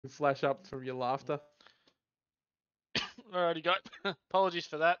Flash up from your laughter. Alrighty, go. Apologies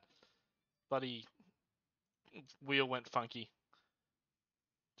for that. Bloody wheel went funky.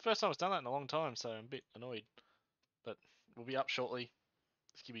 First time it's done that in a long time, so I'm a bit annoyed. But we'll be up shortly.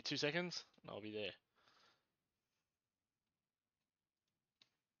 Just give me 2 seconds, and I'll be there.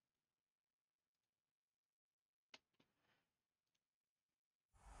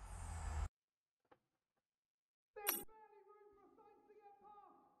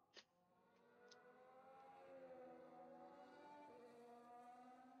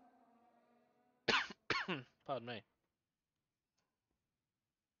 Pardon me.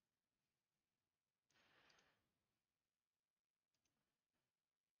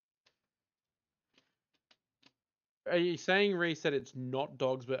 Are you saying, Reese, that it's not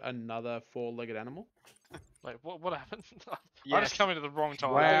dogs but another four-legged animal? Wait, what happened? I Yes. just come into the wrong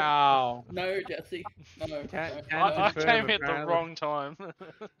time. Wow. No, Jesse. No. I confirm, came here at the apparently. wrong time.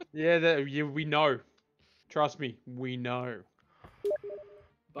 Yeah, we know. Trust me, we know.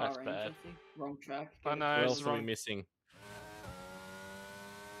 That's Bahrain, bad. Jesse. Wrong track. I know. What it's else are we wrong. missing?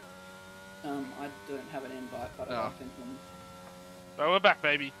 I don't have an invite, but Oh. I think Oh, we're back,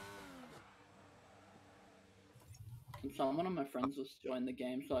 baby. can someone of my friends just join the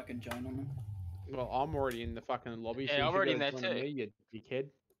game so I can join on them? Well, I'm already in the fucking lobby. Yeah, so you I'm should already go in there join too. Me, you dickhead.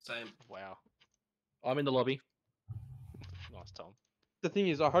 Same. Wow. I'm in the lobby. Nice, Tom. The thing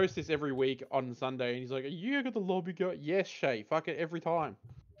is, I host this every week on Sunday, and he's like, "You got the lobby go?" Yes, Shay. Fuck it every time.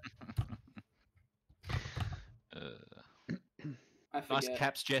 I Nice forget.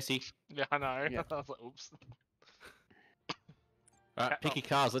 caps, Jesse. Yeah, I know. Yeah. I was like, oops. Alright, pick your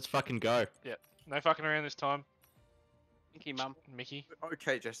cars. Let's fucking go. No fucking around this time, Thank you, Mum. Mickey.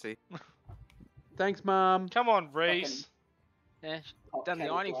 Okay, Jesse. Thanks, Mum. Come on, Reese. Yeah, Hot done the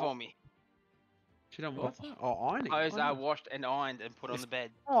cake, ironing right? for me. She done what? Oh, ironing. Clothes Oh, are no. washed and ironed and put on the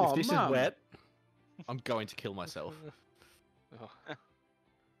bed. Oh, if this Mum. is wet, I'm going to kill myself. Oh.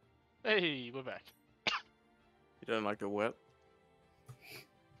 Hey, we're back. You don't like it wet?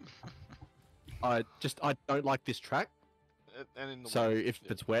 I don't like this track. And in the So way. if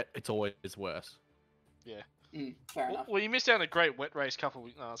Yeah. it's wet, it's always worse. Fair enough. Well, you missed out on a great wet race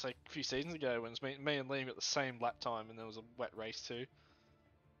it's like a few seasons ago when it was me and Liam got the same lap time and there was a wet race too.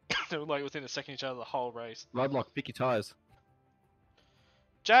 They were like within a second of each other the whole race. Roadblock, pick your tires.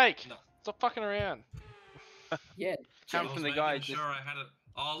 Jake, No. stop fucking around. Yeah. Come I from was the guy. making Just, sure I had it.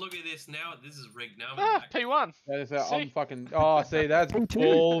 Oh, look at this now. This is rigged now. Ah, P1. I'm See? fucking. Oh, see, that's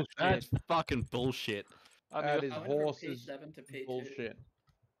bullshit. That's fucking bullshit. That is I went from horses P7 to P2. bullshit.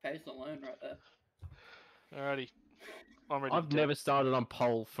 Pace alone right there. Alrighty. I'm ready. I've to never started on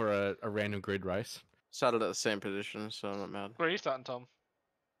pole for a random grid race. Started at the same position, so I'm not mad. Where are you starting, Tom?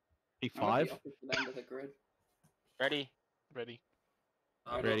 I'm at the P5. opposite end of the grid. ready? Ready.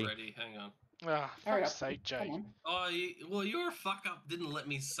 I'm Ready. not ready. Hang on. Ah, Hurry fuck's up. sake, Jake. Come on. Oh, well, your fuck up didn't let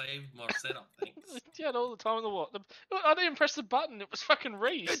me save my setup. Thanks. You had all the time in the world. I didn't even press the button. It was fucking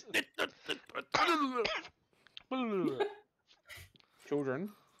Reese. Children.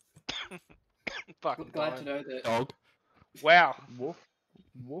 Fucking Glad to dying. know that. Dog. Wow. Woof.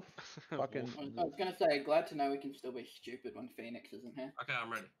 Woof. Fucking. I was gonna say, glad to know we can still be stupid when Phoenix isn't here. Okay,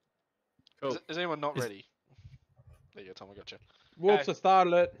 I'm ready. Cool. Is anyone not Is- ready? There you go, Tom. I got you. Whoops, I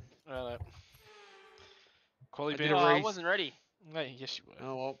started it. Quality I bit did of Oh, I Reese. wasn't ready. Hey, yes, you were.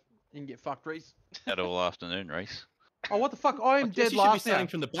 Oh, well. You can get fucked, Reese. Had all afternoon, Reese. Oh, what the fuck? I am I guess dead you should be last starting now.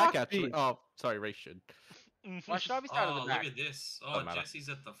 from the back, Fuck actually. this. Oh, sorry, Reese should. Why should I be starting Oh, at the look back? at this. Oh, Doesn't matter. Jesse's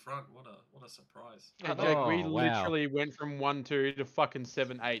at the front. What a surprise. Hey, I know. Jake, we Oh, wow. literally went from 1-2 to fucking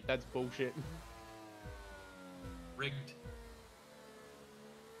 7-8. That's bullshit. Rigged.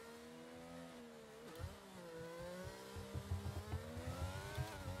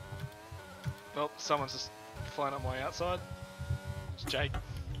 Well, someone's just flying up my outside. It's Jake.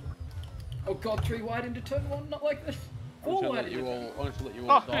 Oh god, 3 wide into turn 1, not like this. I'm 4 just gonna wide let into you turn all. 1. I'm just gonna let you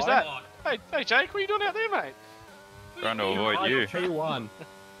Oh, all who's die. that? Hey, Jake, what are you doing out there, mate? Trying to avoid you. P1.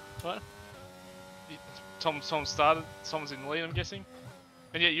 Tom started. Someone's in the lead, I'm guessing.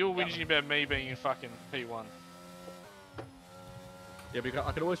 And yet you're whinging about me being in fucking P1. Yeah, but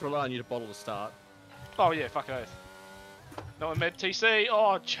I can always rely on you to bottle to start. Oh yeah, fuck oath. No one med TC.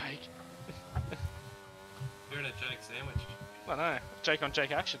 Oh, Jake. You're in a Jake sandwich. I know. Jake on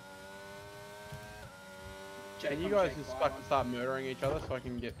Jake action. Jake Can you on guys Jake just wide fucking one. start murdering each other so I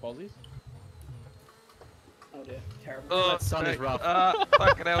can get posies? Oh dear, terrible. Oh, That sun is rough.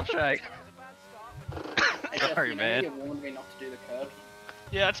 Fucking hell, Jake. Hey, Jeff, sorry, you know man. You warned me not to do the curves.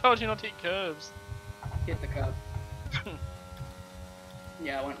 Yeah, I told you not to hit curves. Hit the curve.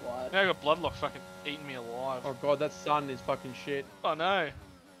 Yeah, I went wide. Now I got Bloodlock fucking eating me alive. Oh god, that sun is fucking shit. Oh no.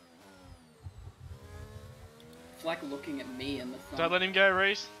 It's like looking at me in the sun. Don't let him go,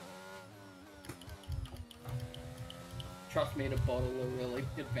 Reese. Trust me to bottle a really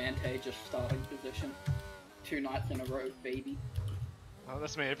advantageous starting position. 2 nights in a row, baby. Oh,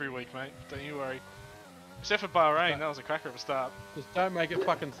 that's me every week, mate. Don't you worry. Except for Bahrain, that was a cracker of a start. Just don't make it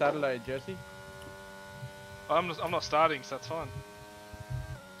fucking Saturday, Jesse. I'm not starting, so that's fine.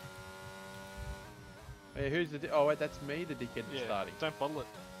 Yeah, who's the? Oh wait, that's me, the dickhead that's Yeah, starting. don't bottle it.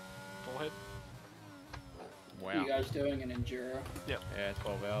 Forehead. What are Wow. you guys doing in Enduro? Yeah,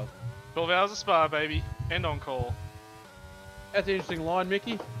 12 hours. 12 hours of spa, baby. And on call. That's an interesting line,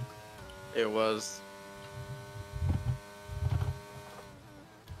 Mickey. It was.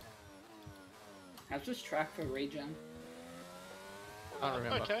 How's this track for regen? I don't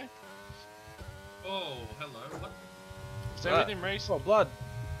remember. Okay. Oh, hello. What? Stay with him, Reese. Oh, blood.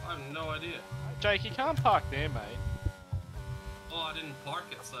 I have no idea. Jake, you can't park there, mate. Oh, I didn't park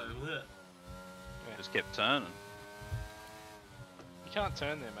it, so. Ugh. Just kept turning. You can't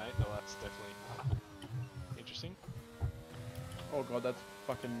turn there, mate. Oh, that's definitely interesting. Oh god, that's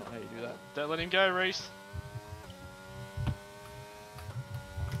fucking how you do that. Don't let him go, Reese.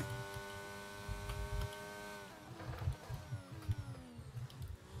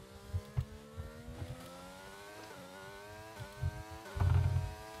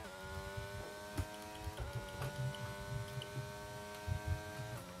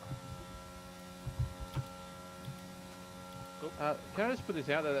 Can I just put this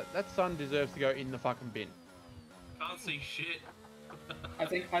out there? That sun deserves to go in the fucking bin. Can't see shit. I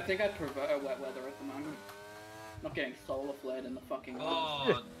think I'd prefer wet weather at the moment. Not getting solar flared in the fucking eyes.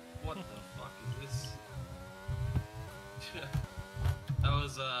 Oh, what the fuck is this? That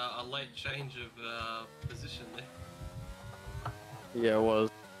was a late change of position there. Yeah, it was.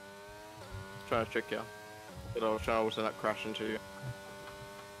 Trying to trick you. But I was trying to not crash into you.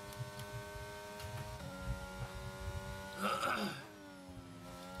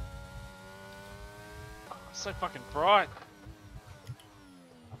 It's so fucking bright.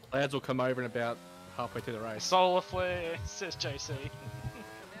 Lads will come over in about halfway through the race. Solar flare, says JC.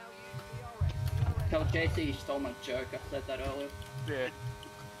 Tell JC you stole my joke, I said that earlier. Yeah.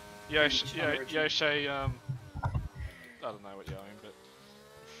 Yoshe, I don't know what you're doing, but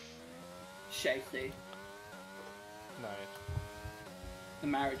Shacey, no. the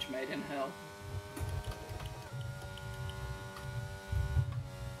marriage made in hell.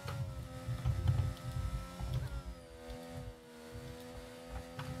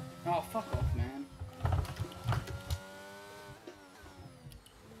 Oh, fuck off, man.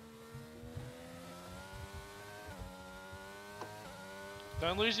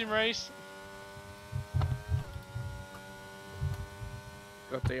 Don't lose him, Reese.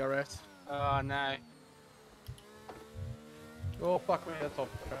 Got DRS. Oh no. Oh fuck me, that's off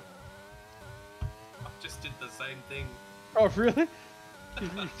the track. I just did the same thing. Oh really? You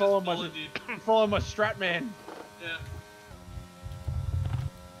Just follow my, followed you. you follow my strat man. Yeah.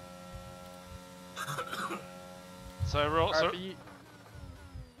 So we're all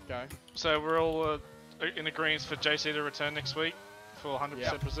Go. so we're all in agreement for JC to return next week for 100%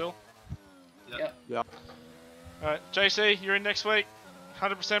 Yeah. Brazil. Yep. Yep. All right, JC, you're in next week.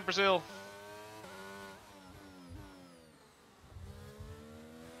 100% Brazil.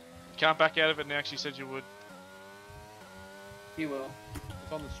 You can't back out of it now. 'Cause you said you would. He will.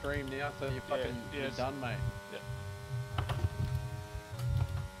 It's on the stream now, so you're fucking you're yes. done, mate.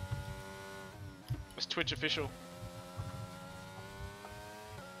 It's Twitch official.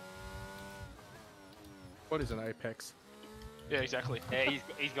 What is an Apex? Yeah, exactly. Yeah,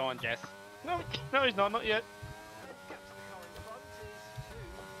 he's gone, Jess. No, no, he's not yet.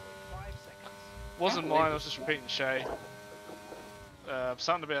 Wasn't believe mine. I was this just is repeating Shay.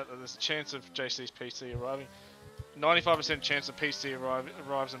 Something about that there's a chance of JC's PC arriving. 95% chance the PC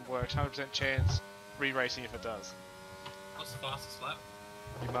arrives and works. 100% chance re-racing if it does. What's the fastest lap?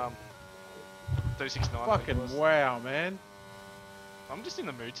 Your mum. 36.9. I think it Fucking was. wow, man. I'm just in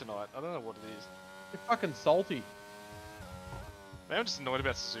the mood tonight. I don't know what it is. You're fucking salty. Maybe I'm just annoyed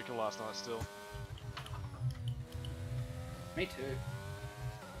about Suzuka last night still. Me too.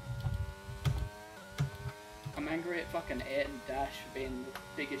 I'm angry at fucking Ed and Dash for being the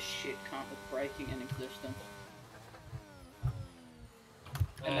biggest shit cunt with braking in existence.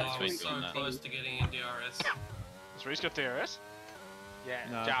 And that's Oh, when we're so you- close to getting in DRS. Has Reese got DRS? Yeah,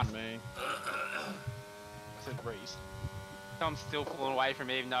 No, just. for me. I said Reese. I'm still pulling away from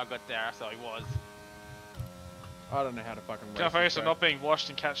me even though I got there, so he was. I don't know how to fucking race. Can't this focus on track. not being washed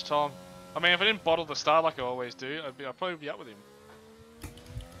and catch Tom. I mean, if I didn't bottle the start like I always do, I'd probably be up with him.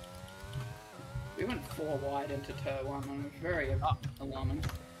 We went 4 wide into turn 1 and it was very alarming.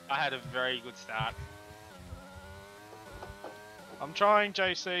 I had a very good start. I'm trying,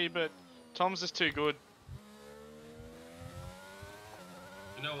 JC, but Tom's just too good.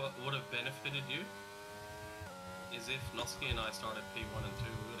 You know what would have benefited you? Is if Nosky and I started P1 and 2,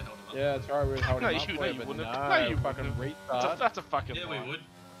 we would have held him up. Yeah, that's right. We were holding No, up you- for no, you, you but wouldn't no, have. No, you fucking wouldn't retard. That's a fucking Yeah, lie. we would.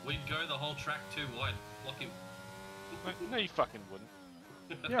 We'd go the whole track too wide. Block him. No, you fucking wouldn't.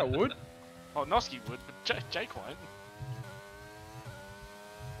 Yeah, I would. Oh, Nosky would, but Jake won't.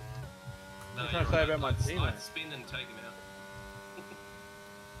 No, What are you trying to you're say right. about my I'd teammate? spin and take him out.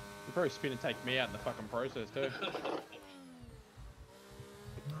 You'd probably spin and take me out in the fucking process too.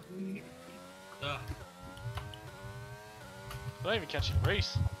 Ah, Not even catching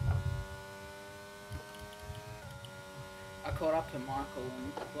Reese. I caught up to Michael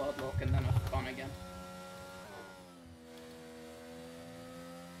and Bloodlock and then I spun again.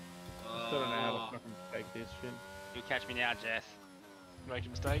 Still don't know how oh, to fucking take this shit. You catch me now, Jess. Make a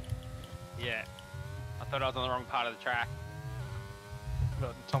mistake. Yeah. I thought I was on the wrong part of the track.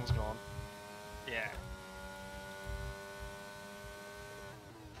 But Tom's gone. Yeah.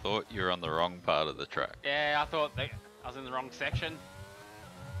 Thought you were on the wrong part of the track. Yeah, I thought that I was in the wrong section.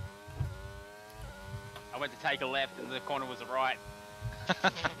 I went to take a left and the corner was a right.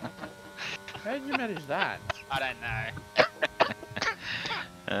 How did you manage that? I don't know.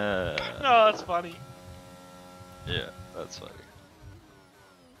 Oh, that's funny. Yeah, that's funny.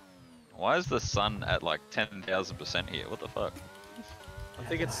 Why is the sun at like 10,000% here? What the fuck? I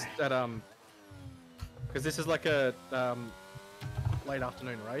think it's that because this is like a late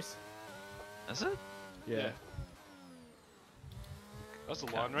afternoon race. Is it? Yeah. That's a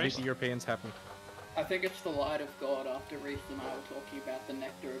line These race. are Europeans happen. I think it's the light of God after Reese and I were talking about the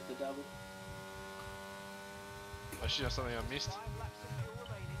nectar of the devil. I should have something I missed.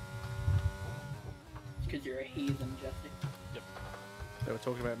 It's because you're a heathen, Jesse. They were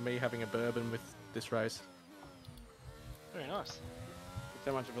talking about me having a bourbon with this race. Very nice. It's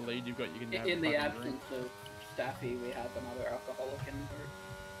how much of a lead you've got. You can have In a the fucking drink. absence of Staffy, we have another alcoholic in the group.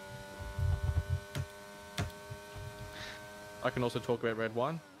 I can also talk about red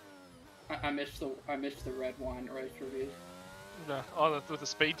wine. I missed the red wine race reviews. No. Oh, with the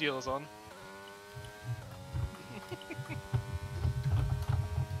speed dealers on.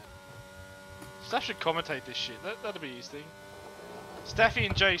 Staff should commentate this shit. That'd be his thing. Staffy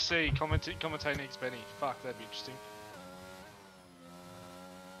and JC commentating X Benny. Fuck, that'd be interesting.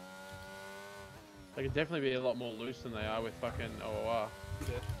 They could definitely be a lot more loose than they are with fucking OOR.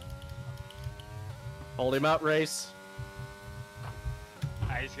 Yeah. Hold him up, race.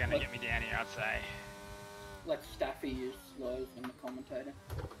 He's gonna get me down here, I'd say. Let Staffy use slows in the commentator.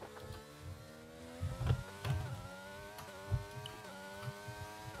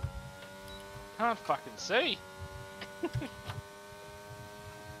 Can't fucking see.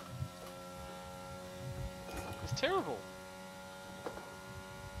 It's terrible.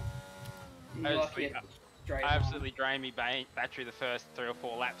 You I lucky just- it's straight I line. absolutely drained me battery the first 3 or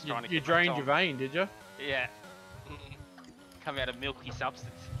 4 laps trying to You get drained back your on. vein, did you? Yeah. Come out of milky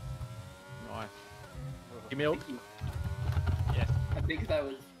substance. Nice. Give milk. Yes. I think that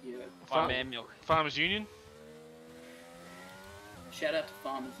was you. My man milk. Farmers Union. Shout out to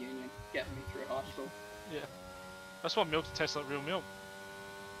Farmers Union, getting me through high school. That's what milk tastes like real milk.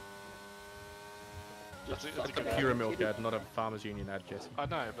 That's Just a suck good it out Pure and milk kid it. ad, not a Farmers Union ad, Jesse. I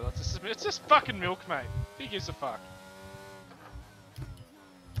know, but it's just fucking milk, mate. Who gives a fuck?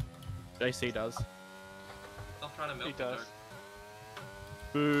 JC does. stop trying to milk He the does. joke.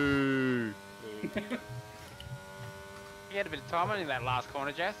 Boo. You had a bit of time on in that last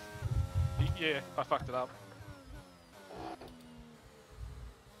corner, Jess. Yeah, I fucked it up.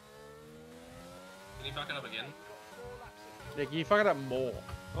 Can you fuck it up again? Yeah, can you fuck it up more?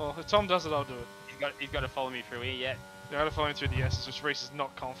 Oh, if Tom does it, I'll do it. He's got to follow me through here yet. Yeah, I gotta follow him through the S's, which Reese is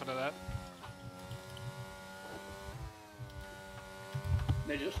not confident at.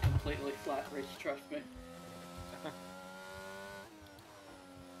 They're just completely flat, Reese, trust me.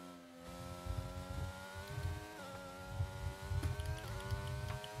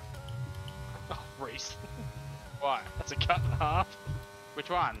 Oh, Reese. What? That's a cut in half. Which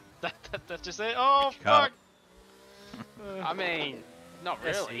one? That's just it. Oh, Cut. fuck! Uh, I mean, not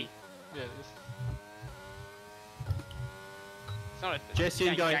really. yeah, it is. It's not a, Jesse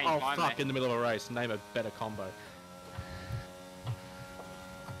you going, gain oh time fuck, there. in the middle of a race. Name a better combo.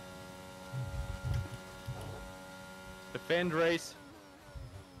 Defend race.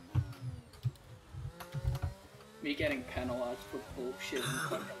 Me getting penalised for bullshit and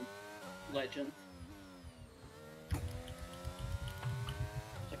fucking legends. It's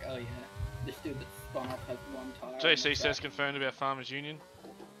like, oh yeah, this dude that spun off has one tire. on the JC says track. confirmed about Farmers Union.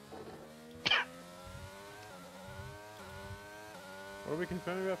 What are we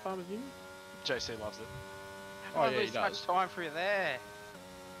confirming about Farmers Union? JC loves it. Oh, I yeah, he lose so much does. time for you there.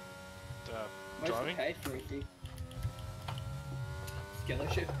 Most Driving? okay for easy. Skill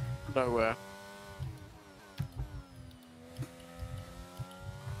issue. Nowhere.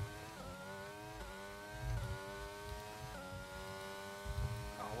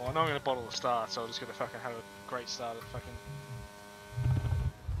 Oh, well, I know I'm going to bottle the start, so I'm just going to fucking have a great start at fucking...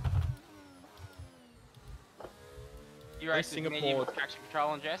 You race with medium Singapore- with traction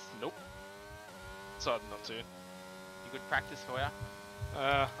control and Jess? Nope. Decided not to. You good practice for you?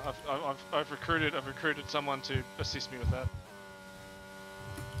 I've recruited someone to assist me with that.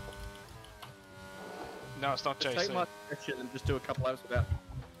 No, it's not Just JC. take my suggestion and just do a couple laps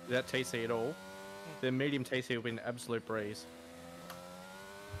without TC at all. Then medium TC will be an absolute breeze.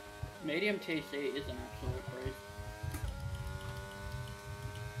 Medium TC is an absolute breeze.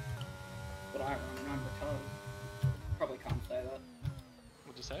 But I run and I'm retarded. Probably can't say that.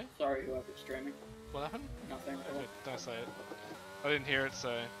 What'd you say? Sorry, whoever's streaming. What happened? Nothing. Okay, don't say it. I didn't hear it,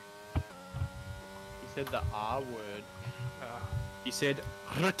 so... He said the R word. He said,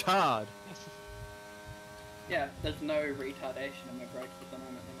 retard. Yeah, there's no retardation in my brakes at the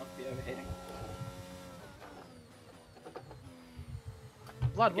moment. They must be overheating.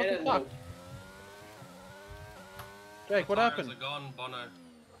 Blood, what Get the it, fuck? little- Jake, what The tires happened? are gone,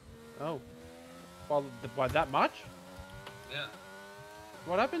 Bono. Oh. By that much? Yeah,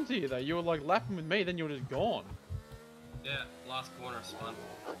 What happened to you though? You were like lapping with me, then you were just gone. yeah, last corner spun.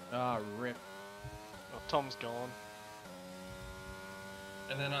 Ah, rip. Oh, Tom's gone.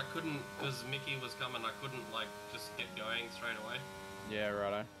 And then I couldn't, because Mickey was coming, I couldn't, like, just get going straight away. Yeah,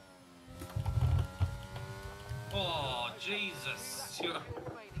 righto. Oh, Jesus. You're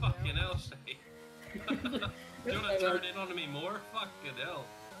fucking hell, Shay. Do you want to turn in on me more? Fucking hell.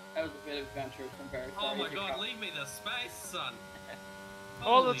 That was a bit adventurous and very Oh sorry my if you god, can't- leave me the space, son.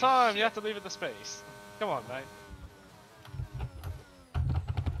 All the Holy time, you shit. have to leave it the space. Come on, mate.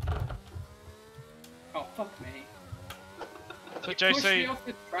 Oh, fuck me. So You push me JC, off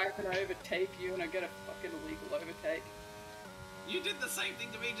the track and I overtake you and I get a fucking illegal overtake. You did the same thing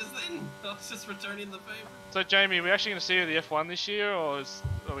to me just then. I was just returning the favor. so Jamie, are we actually going to see you at the F1 this year, or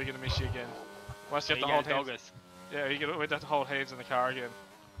are we going to miss you again? Unless you have to hold hands. Doggers. Yeah, we'd have to hold hands in the car again.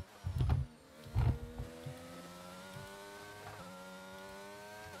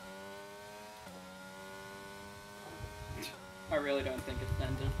 I really don't think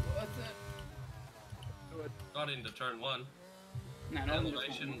Ascend is worth it. Not into turn one. No, The not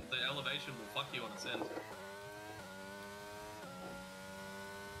elevation will fuck you on ascent.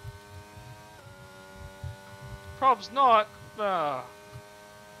 Prob's not.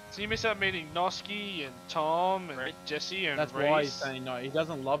 So you miss out meeting Noski and Tom and Right. Jesse and That's Reese. why he's saying no. He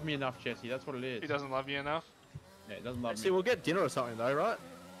doesn't love me enough, Jesse. That's what it is. He doesn't love you enough. Yeah, he doesn't love See, me. we'll get dinner or something though, right?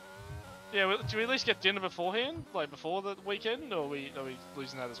 Yeah, do we at least get dinner beforehand, like before the weekend, or are we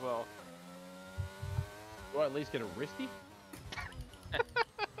losing that as well? Do I at least get a wristy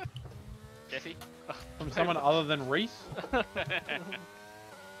Jesse? from someone other than Reese? I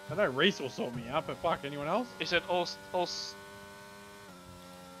know Reese will sort me out, but fuck, anyone else? He said I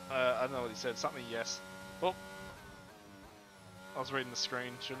don't know what he said. Something yes. Well, I was reading the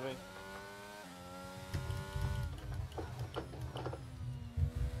screen. Should have been.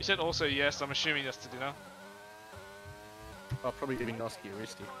 He said also yes. I'm assuming yes to dinner. I'll probably giving Noski a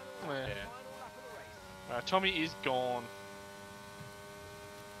wristy. Yeah. Tommy is gone.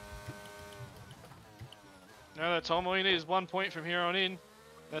 No, Tom. All you need is 1 point from here on in.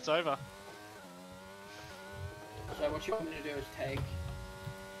 That's over. So what you want me to do is take...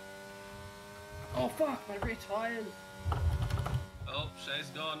 Oh fuck, my rear tires! Oh, Shay's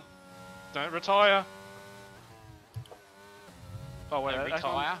gone. Don't retire. Oh wait, Don't actually-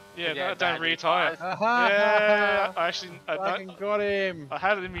 retire? Yeah, Yeah, don't bad retire. retires. Yeah, I actually, Fucking got him. I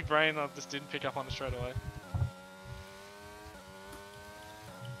had it in my brain. I just didn't pick up on it straight away.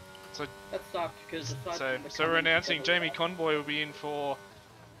 That sucked because So we're announcing Jamie Conboy will be in for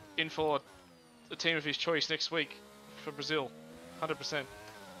a team of his choice next week for Brazil, 100%.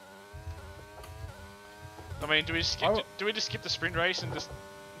 I mean, do we just skip the sprint race and just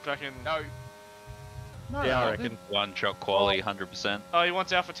fucking? No. No, Yeah, I no, reckon. One shot quali, 100%. Oh, he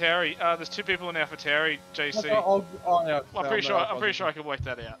wants AlphaTauri. There's two people in AlphaTauri, JC. yeah, I'm pretty sure I can work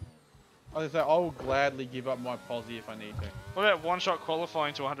that out. I was gonna say, I will gladly give up my posse if I need to. What about one shot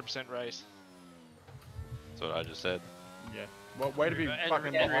qualifying to 100% race? That's what I just said. Yeah. Well, way to be And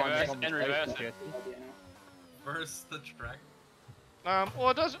fucking reverse- behind and me on the reverse station, it. Jesse. Versus the track. Well,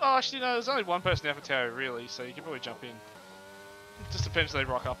 it does. Oh, actually, no. There's only one person in AlphaTauri really, so you can probably jump in. It just depends if they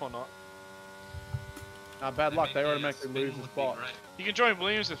rock up or not. Bad luck. They maybe a automatically spin lose the would be spot. great. You can join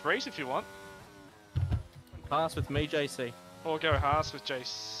Williams with Reese if you want, Pass with me, JC. or go Haas with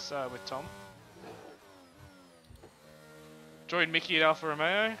with Tom. Join Mickey at Alfa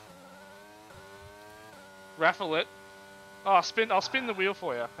Romeo. Raffle it. Oh, I'll spin the wheel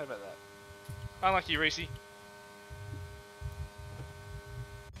for you. How about that? Unlucky, Reese.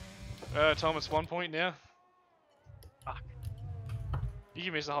 Tom, it's 1 point now. Fuck. You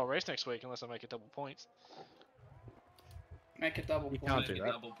can miss the whole race next week unless I make it double points. Make a double You point. can't do Maybe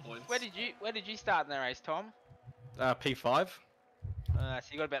that. double points. Where did you start in the race, Tom? P5. So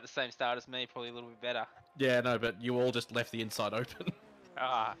you got about the same start as me, probably a little bit better. Yeah, no, but you all just left the inside open.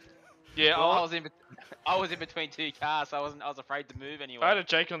 Ah, Yeah, well, I was in between two cars, so I was afraid to move anyway. I had a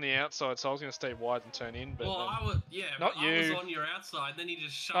Jake on the outside, so I was going to stay wide and turn in. But Well, I was, yeah, Not but I was you. on your outside, then he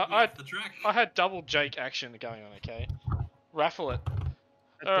just shoved me I off the track. had double Jake action going on. Okay, raffle it.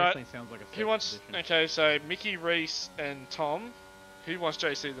 That Alright. definitely sounds like a Who safe wants? position. Okay, so Mickey, Reese, and Tom. Who wants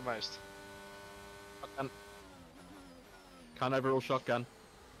JC the most? Can't overrule shotgun.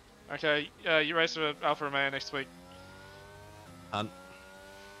 Okay, you race for Alfa Romeo next week.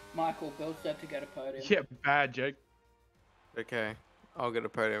 Michael, Bill's set to get a podium. Yeah, bad Jake. Okay, I'll get a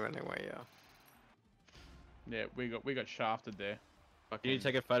podium anyway. Yeah. Yeah, we got shafted there. You need to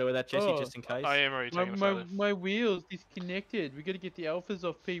take a photo of that, Jesse, Oh, just in case. I am already taking a photo. My wheels disconnected. We got to get the alphas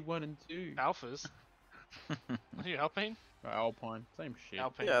off P1 and 2. Alphas? Are you Alpine? Alpine, same shit.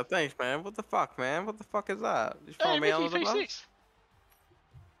 Alpine. Yeah, thanks, man. What the fuck, man? What the fuck is that? You Hey, throwing me under Mickey, the bus? P6.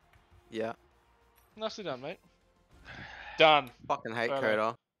 Yeah. Nicely done, mate. Done. Fucking hate Photo.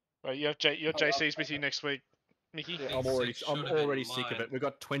 COTA. Right, you have JC's with you next week, Mickey. Yeah, P6 I'm already should've been sick of mine. it. We've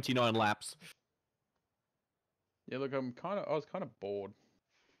got 29 laps. Yeah, look, I was kind of bored.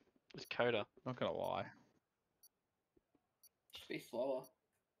 It's Coda. Not gonna lie. Just be slower.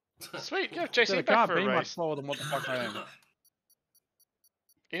 Sweet, go So JC it back can't for be a much race. slower than what the fuck I am.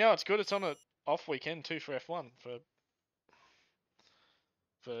 You know, it's good. It's on a off weekend too for F1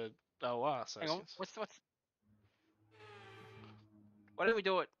 for OR. So Hang on, it's- what did we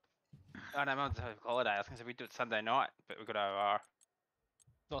do it? Oh no, mine's a holiday. I was gonna say we do it Sunday night, but we got OR.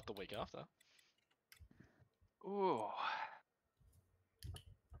 not the week after. Ooh.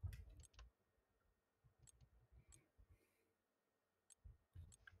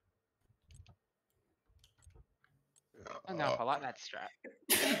 I don't know if I like that strap.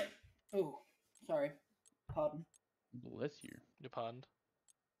 Oh, sorry. Pardon. Bless you. You're pardoned.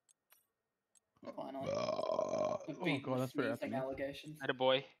 Why not? Oh god, that's very sneezing happening. allegations. Had a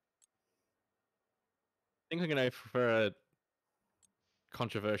boy. I think I'm going to go for a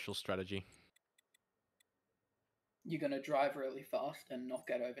controversial strategy. You're gonna drive really fast and not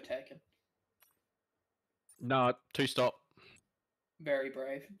get overtaken. No, 2-stop. Very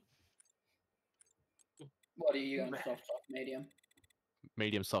brave. What are you going soft, medium?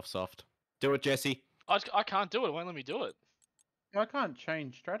 Medium, soft. Do it, Jesse. I can't do it. It won't let me do it. I can't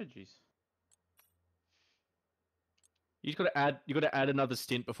change strategies. You got to add another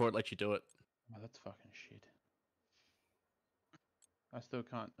stint before it lets you do it. Oh, that's fucking shit. I still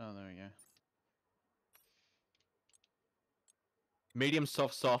can't. Oh, there we go. Medium,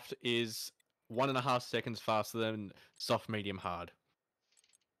 soft is 1.5 seconds faster than soft, medium, hard.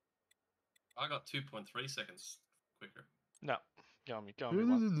 I got 2.3 seconds quicker. No, go on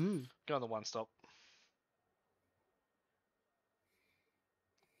one. Go on the one stop.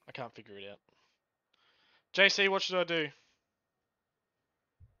 I can't figure it out. JC, what should I do?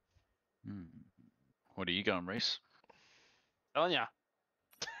 What are you going, Reese? Telling ya.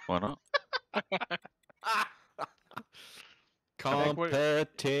 Why not?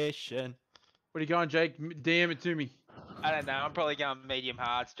 Competition. What are you going, Jake? DM it to me. I don't know. I'm probably going medium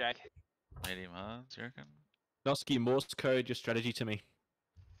hards, Jack. Medium hard, do you reckon? Noski, Morse code your strategy to me.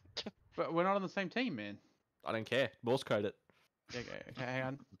 But we're not on the same team, man. I don't care. Morse code it. Okay, hang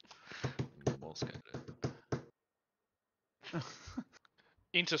on. Morse code it.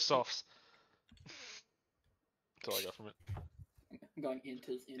 Into softs. That's all I got from it. I'm going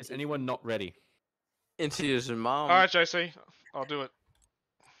into. Is anyone not ready? Into your mom. Alright, JC, I'll do it.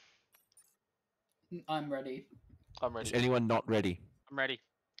 I'm ready. I'm Is ready. anyone not ready? I'm ready.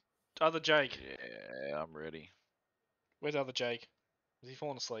 Other Jake. Yeah, I'm ready. Where's other Jake? Is he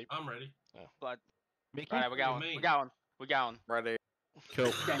falling asleep? I'm ready. Blood. Mickey? Alright, we're going. me? We're going. We're going. Ready.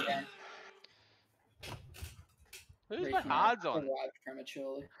 Cool. Gang, gang. Who's my Recently hards on? arrived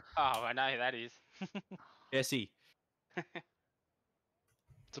prematurely. Oh, I know who that is. Jesse.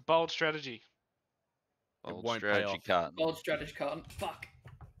 It's a bold strategy. Old won't pay strategy off. carton. Old strategy carton. Fuck.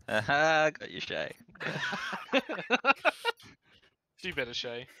 Haha, got your Shay. Do better,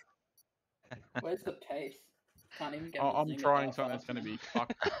 Shay. Where's the pace? Can't even get. I'm trying something that's going to be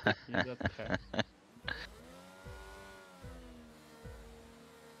fucked. Yeah, that's okay.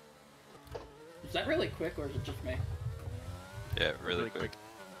 Is that really quick or is it just me? Yeah, really quick.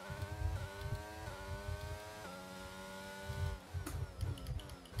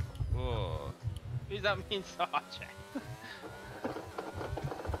 Whoa. Who's up inside, Jack?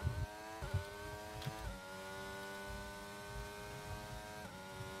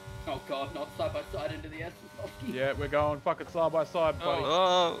 Oh god, not side by side into the S. Yeah, we're going fucking side by side, buddy.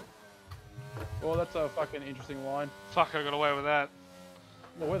 Oh. Oh, that's a fucking interesting line. Fuck, I got away with that.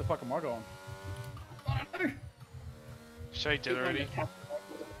 Well, where the fuck am I going? Oh no! Shay did already.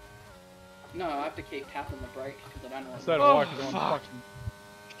 No, I have to keep tapping the brakes because I don't know what So do Oh, I, because I'm fuck. fucking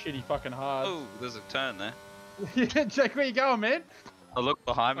shitty fucking hard. Oh, there's a turn there. Yeah, Jake, where you going, man? I looked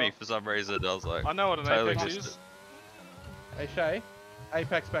behind me for some reason. I was like, I know what an totally apex missed is. it. Hey, Shay.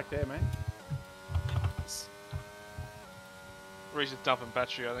 Apex back there, man. Reason dumping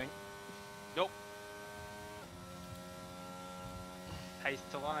battery, I think. Pace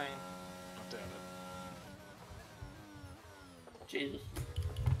to lane. I doubt it. Jesus.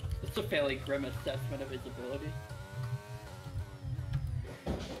 It's a fairly grim assessment of his ability.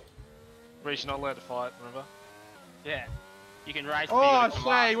 Reese, you're not allowed to fight, remember? Yeah. You can race. Oh,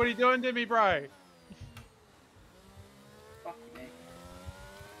 Shay, what are you doing to me, bro? Fuck me.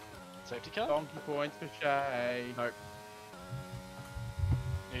 Safety car? Donkey points for Shay. Nope.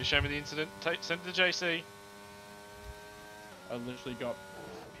 You show me the incident. Send it to JC. I literally got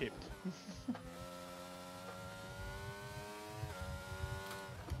pipped.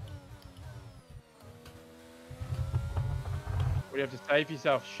 What do you have to say for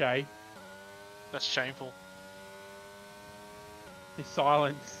yourself, Shay? That's shameful. His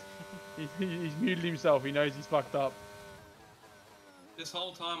silence. He's muted himself. He knows he's fucked up. This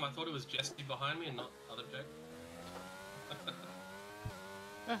whole time I thought it was Jesse behind me and not other Jack.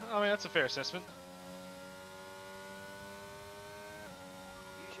 I mean, that's a fair assessment.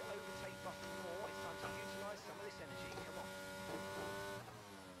 Use your overtake button more. It's time to utilize some of this energy. Come on.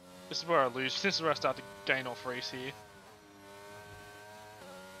 This is where I lose. This is where I start to gain off Reese here.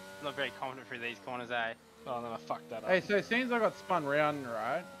 Not very confident through these corners, eh? Oh, and then I fucked that up. Hey, so since I got spun round,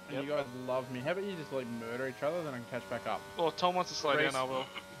 right, and Yep. you guys love me, how about you just like murder each other, then I can catch back up? Well, if Tom wants to slow Reese. down, I will.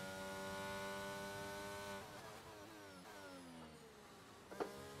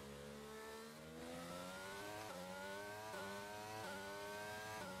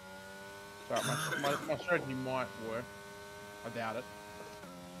 Sorry, my strategy might work. I doubt it.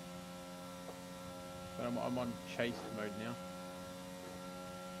 But I'm on chase mode now.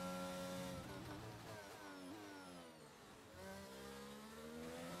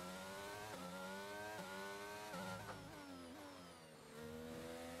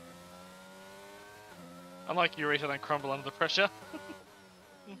 Unlike you, Reese, I don't crumble under the pressure.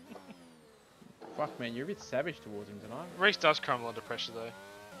 Fuck, man, you're a bit savage towards him tonight. Reese does crumble under pressure, though.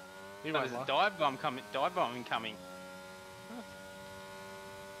 He No, won't there's lie. a dive bomb coming. Dive bomb incoming.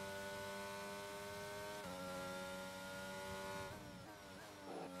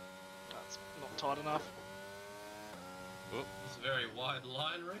 That's not tight enough. It's a very wide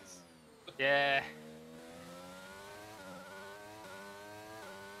line race. Yeah.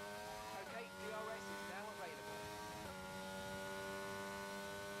 Okay, DRS is now available.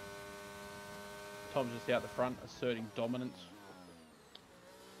 Tom's just out the front, asserting dominance.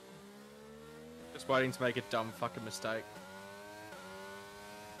 Just waiting to make a dumb fucking mistake.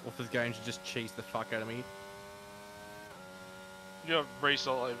 Or for the game to just cheese the fuck out of me. You have Reese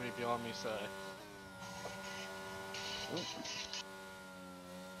all over me behind me, so.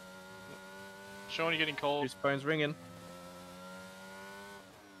 Sean, you're getting called. Whose phone's ringing?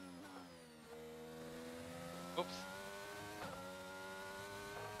 Oops.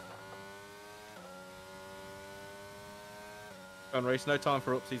 Come on, Reese, no time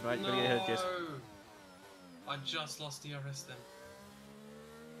for oopsies, mate. You gotta get ahead of Jess. I just lost DRS then.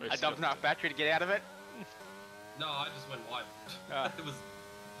 I dumped enough battery to get out of it. No, I just went wide. Ah. It was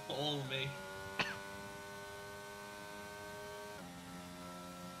all me.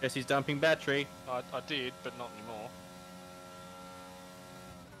 Jesse's dumping battery. I did, but not anymore.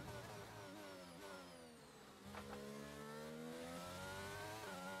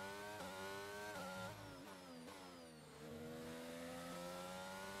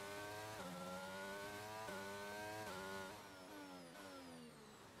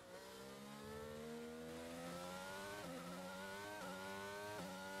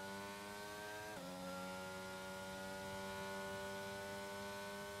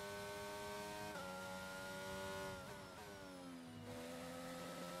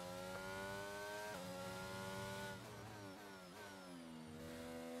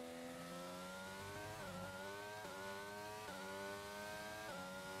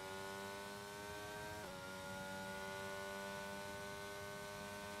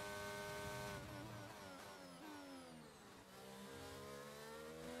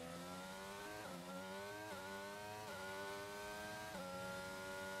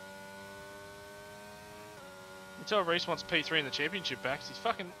 Tell Reese wants P3 in the championship back. 'Cause he's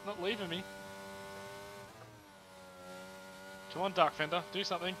fucking not leaving me. Come on, Dark Fender, do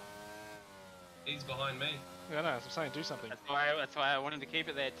something. He's behind me. Yeah, I know. As I'm saying, do something. That's why I wanted to keep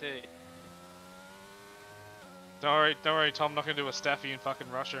it there too. Don't worry, Tom. I'm not gonna do a Staffy in fucking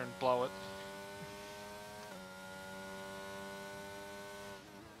Russia and blow it.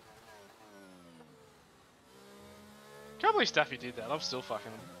 Can't believe Staffy did that. I'm still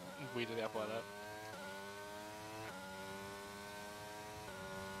fucking weirded out by that.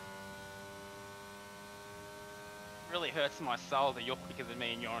 Really hurts my soul that you're quicker than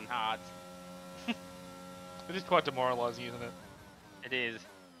me and you're on hards. It is quite demoralising, isn't it? It is.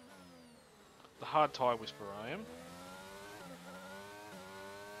 The hard tie whisperer I am.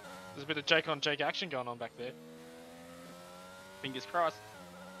 There's a bit of Jake on Jake action going on back there. Fingers crossed.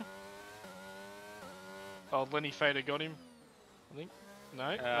 Oh, Lenny Fader got him. I think. No.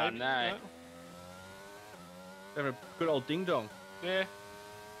 Maybe? No. Have a good old ding dong. Yeah.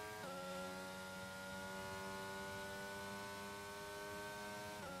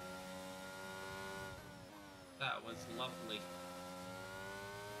 That was lovely.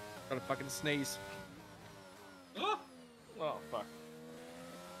 Got to fucking sneeze. Oh! Oh fuck.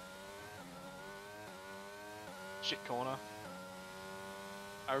 Shit corner.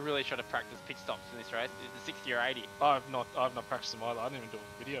 I really should have practiced pit stops in this race. Is it 60 or 80? I've not practiced them either. I didn't even do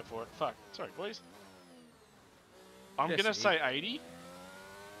a video for it. Fuck. Sorry, boys. I'm Yes, gonna you say 80,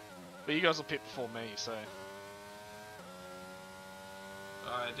 but you guys will pit before me, so.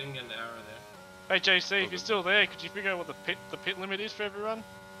 I didn't get an arrow there. Hey JC, if you're still there, could you figure out what the pit limit is for everyone?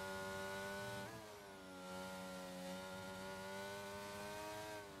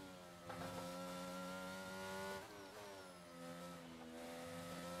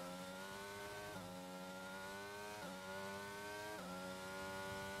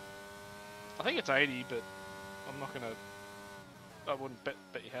 I think it's 80, but I'm not gonna. I wouldn't bet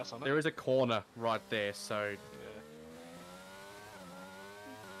your house on it. There is a corner right there, so Yeah.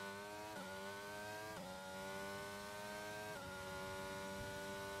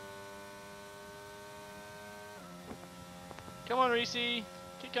 Come on, Reese.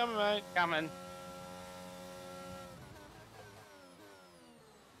 Keep coming, mate. Coming.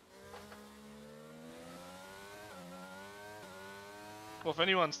 Well, if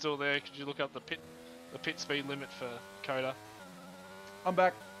anyone's still there, could you look up the pit speed limit for COTA? I'm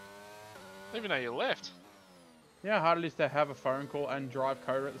back. Even though you left. You know how hard it is to have a phone call and drive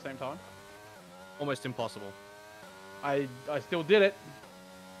COTA at the same time? almost impossible. I still did it.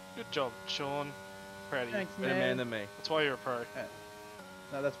 Good job, Sean. Proud of you. Thanks, Better man. man than me. That's why you're a pro.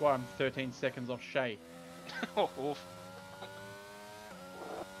 No, that's why I'm 13 seconds off Shay. Oh, oof.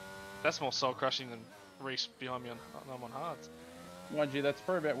 That's more soul crushing than Reese behind me on I'm on hards. Mind you, that's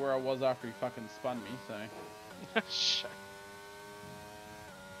probably about where I was after he fucking spun me, so. Shay.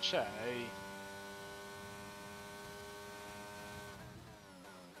 Shay.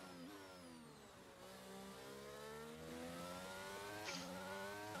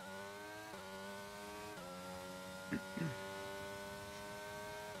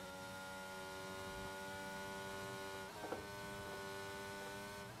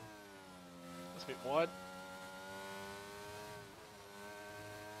 That's a bit wide.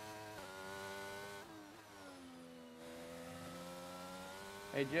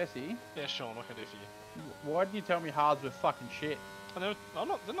 Hey, Jesse, Yeah, Sean, what can I do for you? why did you tell me hards were fucking shit? I'm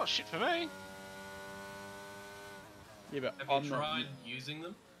not. They're not shit for me. Yeah, but Have I'm you not. tried using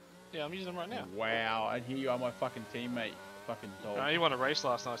them? Yeah, I'm using them right now. Wow, and here you are, my fucking teammate. Fucking dog. No, he won a race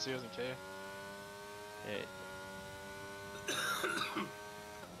last night, so he doesn't care. Yeah.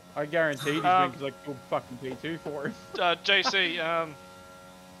 I guarantee he's win because I killed fucking P2 for him. JC,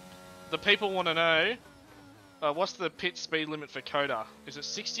 the people want to know, what's the pit speed limit for COTA? Is it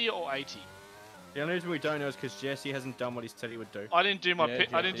 60 or 80? The only reason we don't know is because Jesse hasn't done what he said he would do. I didn't do my Yeah,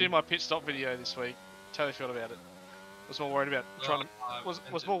 I didn't do JC. my pit stop video this week. Totally forgot about it. Was more worried about trying to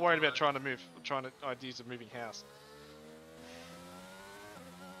was more worried about trying to ideas of moving house.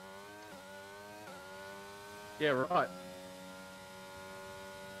 Yeah, right.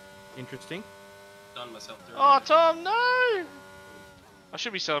 Interesting. Done myself dirty. Oh, Tom, no! I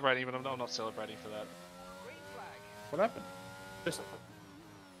should be celebrating, but I'm not celebrating for that. Green flag. What happened? Just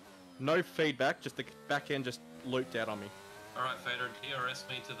no feedback, just the back end just looped out on me. Alright, Fader, DRS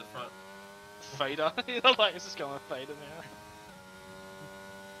me to the front. Fader. You're like, is this going Fader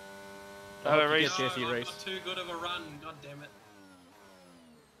now? I hope you Reese. get Jesse I've race. got too good of a run, god damn it.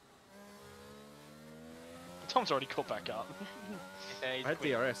 Tom's already caught back up. Yeah, he's I had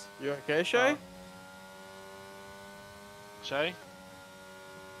quick. DRS. You okay, Shay? Shay?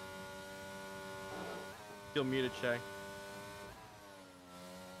 Still muted, Shay.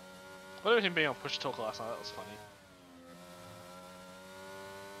 What about him being on push talk last night? That was funny.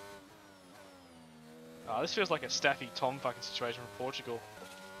 Oh, this feels like a Staffy Tom fucking situation from Portugal.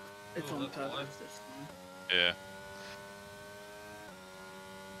 It's Oh, on that's why. purpose this time. Yeah.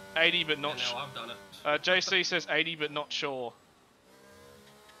 80 but Yeah, not now I've done it. JC says 80 but not sure.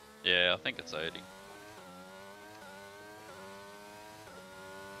 Yeah, I think it's 80.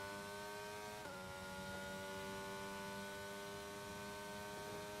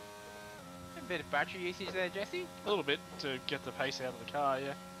 A bit of battery usage there, Jesse. A little bit to get the pace out of the car,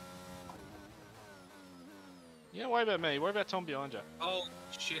 yeah. Yeah, worry about me. Worry about Tom behind you. Oh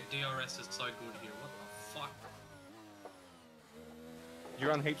shit, DRS is so good here. What the fuck? You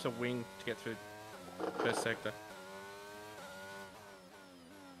run heaps of wing to get through first sector.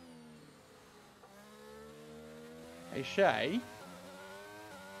 Hey Shay.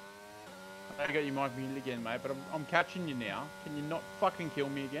 I got your mic muted again, mate, but I'm catching you now. Can you not fucking kill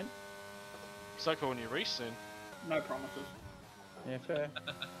me again? So cool when you race soon. No promises. Yeah, fair.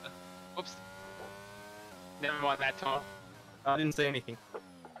 Oops. Never mind that, Tom. I didn't see anything.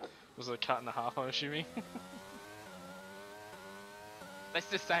 Was it a cut and a half, I'm assuming? Let's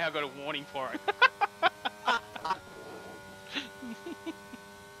just say I got a warning for it.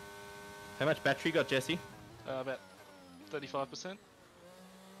 How much battery you got, Jesse? About 35%.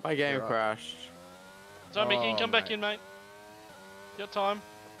 My game You're right. crashed. So Mickey, Oh, come back mate. in, mate. You got time.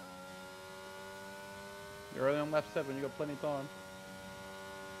 You're only on lap 7, you got plenty of time.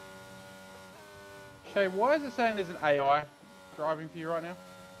 Shay, why is it saying there's an AI driving for you right now?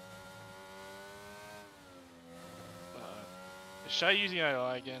 Is Shay using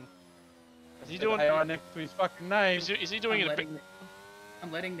AI again? Is he There's doing? AI next to his fucking name? Is he doing it a bit?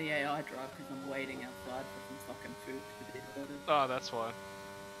 I'm letting the AI drive because I'm waiting outside for some fucking food to be ordered. Oh, that's why.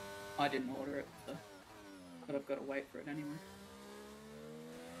 I didn't order it, so. But I've got to wait for it anyway.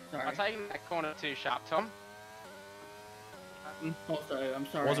 Sorry. I'll take that corner too sharp, Tom. Also, I'm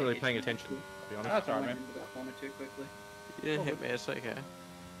sorry. I wasn't really it's paying not attention, cool. to be honest. That's I alright, went man. into the corner too quickly. You didn't hit me, it's okay.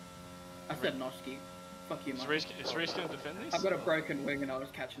 I said Noski. Fuck you, Is Mike. Reese gonna defend this? I've got a broken wing and I was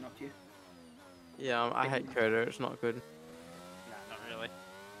catching up to you. Yeah, I hate COTA, it's not good. Nah, not really.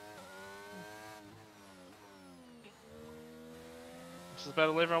 This is the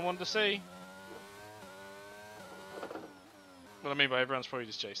battle everyone wanted to see. What I mean by everyone's probably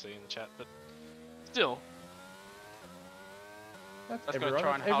just JC in the chat, but still. That's Just everyone. gotta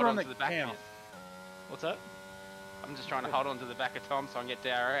try and That's hold everyone on to the that back of counts. it. What's that? I'm just trying to hold on to the back of Tom so I can get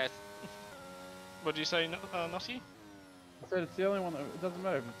DRS. What did you say, Nosky? I said it's the only one that, it doesn't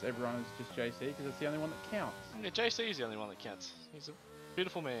matter if it's everyone, it's just JC, because it's the only one that counts. Yeah, JC is the only one that counts. He's a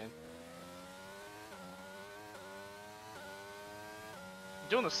beautiful man.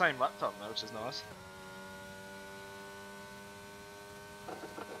 Doing the same laptop though, which is nice.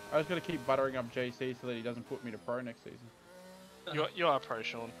 I just gotta keep buttering up JC so that he doesn't put me to pro next season. You are pro,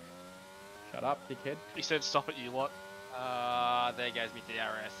 Sean. Shut up, dickhead. He said stop it, you lot. There goes me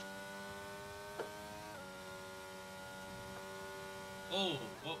DRS. Oh,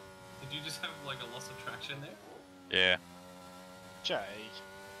 what? Did you just have like a loss of traction there? Yeah. Jake.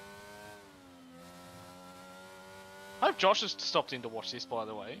 I hope Josh has stopped in to watch this, by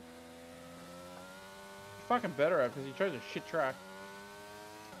the way. Fucking better at because he chose a shit track.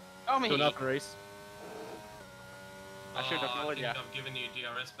 Oh me! Do another race. I should have I followed think ya. I've given you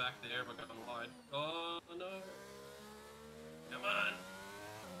DRS back there, but I'm wide. Oh no! Come on!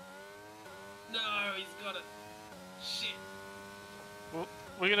 No, he's got it. Shit! Well,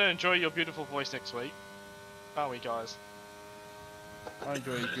 we're gonna enjoy your beautiful voice next week, aren't we, guys? I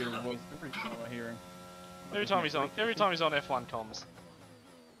enjoy his beautiful voice every time I hear him. Every time he's on F1 comms.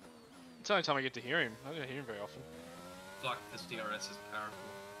 It's the only time I get to hear him. I don't hear him very often. Fuck, this DRS is powerful.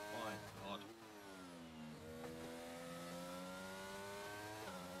 My god.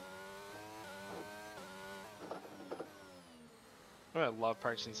 I love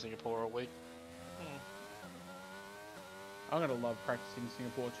practicing Singapore all week. I'm gonna love practicing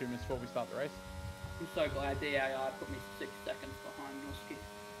Singapore 2 minutes before we start the race. I'm so glad the AI put me 6 seconds behind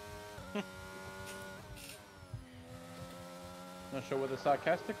Noski. Not sure whether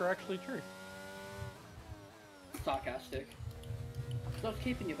sarcastic or actually true. Sarcastic. So I was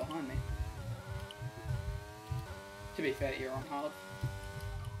keeping you behind me. To be fair, you're on hard.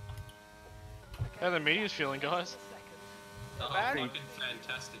 How the media's feeling, guys? Oh, bad. fucking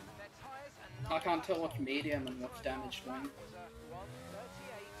fantastic. I can't tell what's medium and what's damaged wing.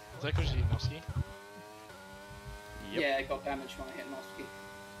 Is that because you hit Nosky? Yep. Yeah, it got damaged when I hit Noski.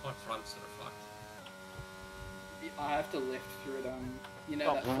 My fronts are fucked. I have to lift through them. You know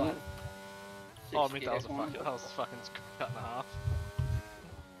Oh. that flat Oh, I mean that was a one. fucking cut in half.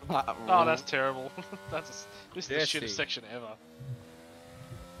 Ah, Oh, that's terrible. This is the Jesse. shittest section ever.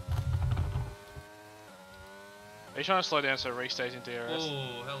 Are you trying to slow down so Reese stays in DRS?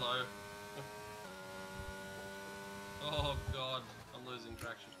 Oh, hello. Oh god, I'm losing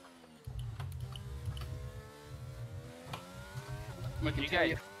traction. We can You tell go,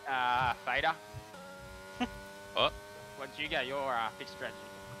 you. Fader. What? What'd you go? Your fixed strategy?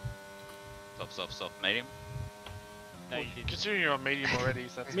 Stop. Medium. No, you didn't. Considering you're on medium already,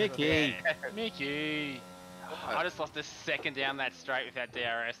 so that's Mickey. Mickey. I just lost a second down that straight without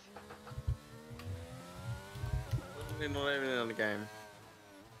DRS. We're not even in the game.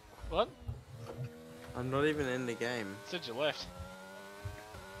 What? I'm not even in the game. Said you left.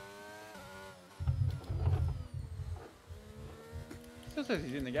 Still says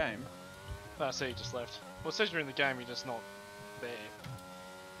he's in the game. No, I see you just left. Well, it says you're in the game, you're just not there.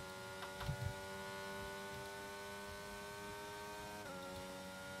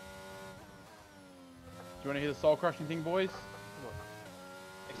 Do you want to hear the soul crushing thing, boys?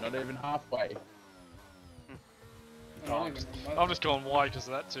 What? Not even halfway. I don't even I'm know. just going wide because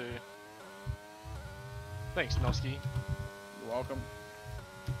of that too. Thanks, Noski. You're welcome.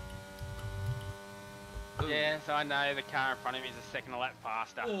 Yeah, so I know the car in front of me is a second a lap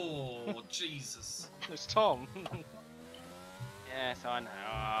faster. Oh, Jesus. It's Tom. Yeah, so I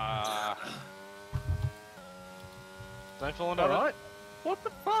know. Don't fall into Alright. What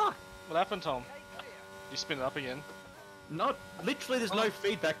the fuck? What happened, Tom? You spin it up again. Not literally. There's no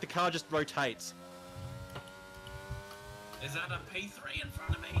feedback. The car just rotates. Is that a P3 in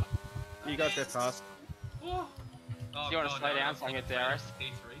front of me? You guys go fast. Oh. Oh, Do you wanna God, slow no, down I'm so I can get thinking DRS?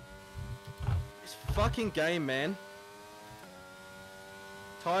 P3. This fucking game, man.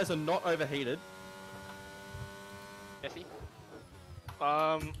 Tires are not overheated. Jesse?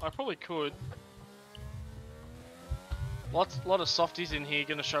 I probably could. Lot of softies in here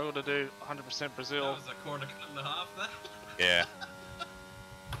gonna struggle to do 100% That Brazil. was a quarter cut and a half there. Yeah.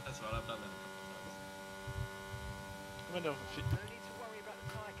 That's right, I've done that I wonder if it- No need to worry about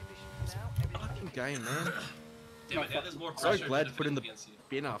the tyre conditions now. Fucking game, man. a couple of times. Damn it, now there's more So pressure glad to to put in defend the against you.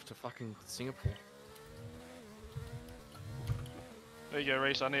 bin after fucking Singapore. There you go,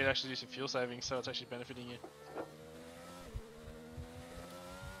 Reese. I need to actually do some fuel savings, so it's actually benefiting you.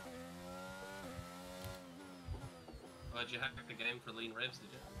 Oh, did you hack the game for lean revs, did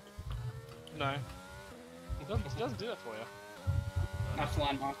you? No. It doesn't do that for you. Nice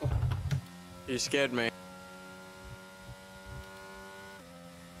line, Michael. You scared me.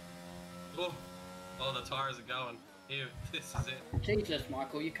 Oh, oh, the tires are going. Here, this is it. Jesus,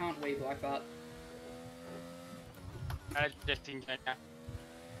 Michael, you can't weave like that. I just didn't go now.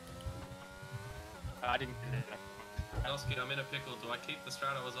 I didn't get it. Noski, I'm in a pickle. Do I keep the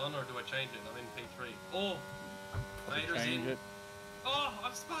strat I was on or do I change it? I'm in P3. Oh! Vader's Change in. it. Oh,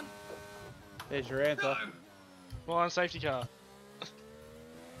 I've spun! There's your answer. No! Well, on safety car.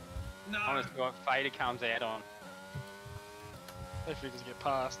 No! I want to see what Fader comes out on. Hopefully he doesn't get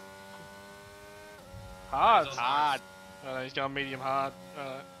past. Hard. It's on Hard. Oh, no, he's going medium hard.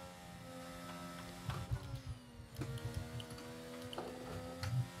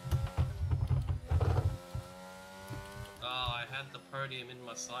 Oh, I had the podium in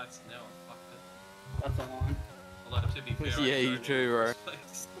my sights, now I fucked it. That's a line. Although, to be fair, Yeah, I you don't too, know in the bro. first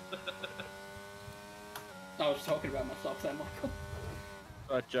place. I was talking about myself there, Michael.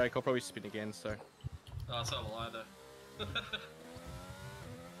 Alright, Jake, I'll probably spin again, so. Oh, so will I, though.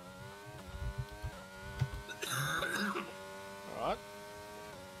 Alright.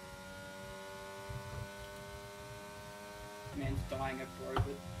 Man's dying of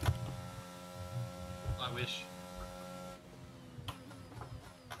COVID. I wish.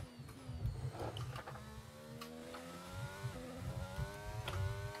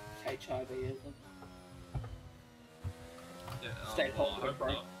 It's HIV, isn't it? Yeah, Stay well, I positive, hope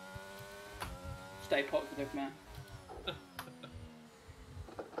bro. not. Stay positive, man.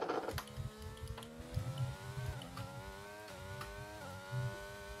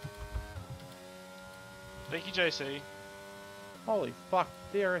 Thank you, JC. Holy fuck,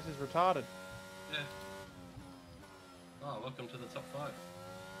 DRS is retarded. Yeah. Oh, welcome to the top 5.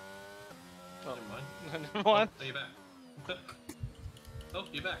 Oh. Never mind. Never mind. Oh, you're back. Oh,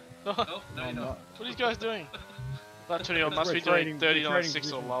 you're back. Oh, Oh, no, you're I'm not. not. what are you guys doing? That 20 must We're be doing trading- we're 39.6 trading or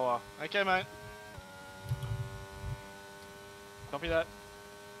positions. lower. Okay, mate. Copy that.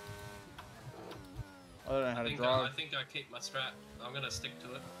 I don't know how I to think, drive. I think I keep my strat. I'm gonna stick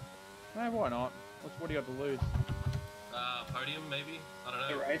to it. No, why not? What do you got to lose? Podium maybe? I don't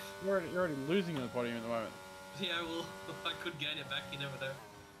Hey, know. race. You're already losing on the podium at the moment. Yeah, well, I could gain it back, you never know.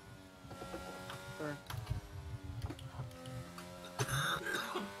 Sorry.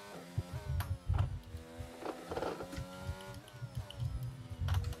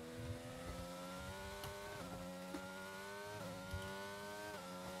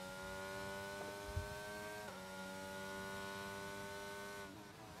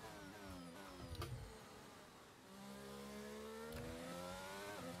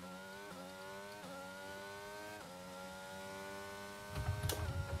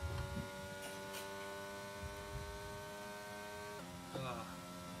 Ah,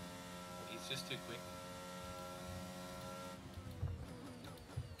 he's just too quick.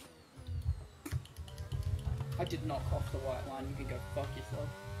 I did not cross the white line. You can go fuck yourself.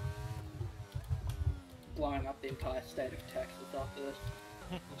 Blowing up the entire state of Texas after this.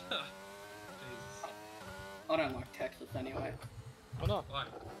 Jesus. I don't like Texas anyway. Why not? Why?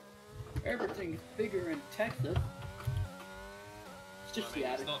 Everything's bigger in Texas. It's just I mean,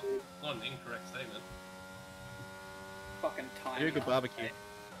 the it's attitude. not an incorrect statement. Fucking tiny. Do a good ass barbecue. state.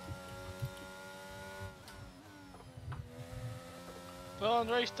 Well, on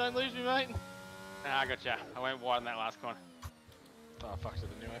Reese, don't lose me, mate. Nah, I gotcha. I went wide on that last corner. Oh, I fucked it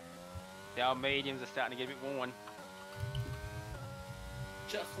anyway. The old mediums are starting to get a bit worn.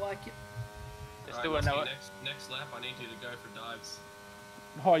 Just like it. There's Right, still Muskie, another. next lap, I need you to go for dives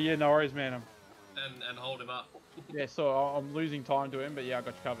Oh yeah, no worries, man. and hold him up. Yeah, so I'm losing time to him, but yeah, I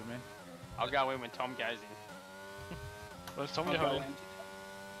got you covered, man. I'll go in when Tom goes in. Where's Tommy I'll go home? in.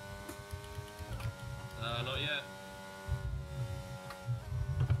 Not yet.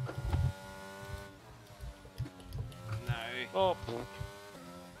 No. Oh,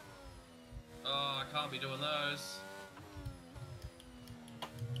 Oh, I can't be doing those.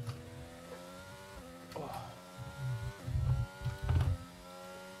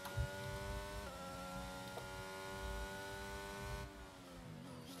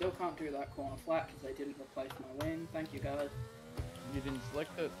 Still can't do that corner flat because they didn't replace my wing. Thank you guys. You didn't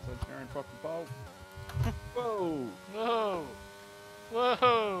select it, so it's your own fucking fault. Whoa! no.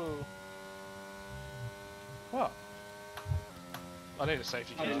 Whoa. What? I need a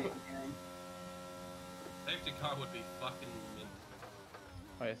safety I car. didn't even hear him. Safety car would be fucking mint.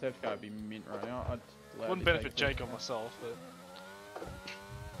 Oh yeah, safety car would be mint right now. I'd gladly Wouldn't take benefit safety Jake or car. myself, but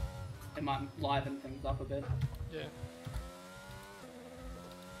It might liven things up a bit. yeah.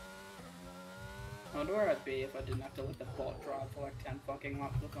 I wonder where I'd be if I didn't have to let the bot drive for like 10 fucking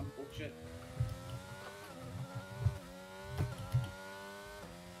laps or some bullshit.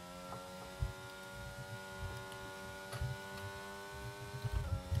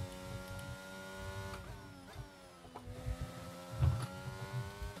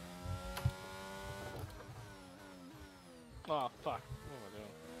 Oh, fuck. What am I doing?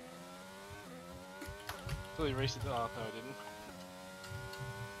 Clearly Reese did. Oh, no, I didn't.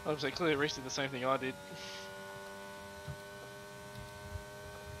 I was like, clearly Reese did the same thing I did.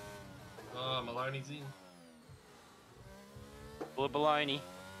 Oh, Maloney's in. Full of baloney.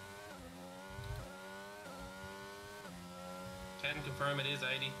 Can confirm it is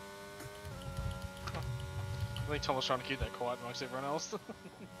 80. I think Tom was trying to keep that quiet amongst everyone else.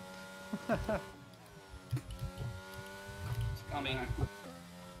 I mean,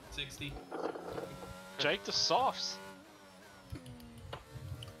 60. Jake the softs.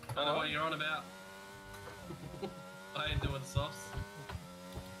 I know what you're on about. I ain't doing softs.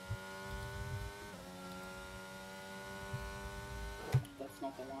 that's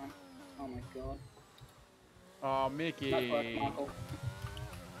not the line. Oh my god. Oh, Mickey. That's worth, Michael.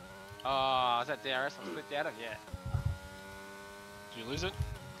 Oh, is that DRS I slipped out of? Yeah. Did you lose it?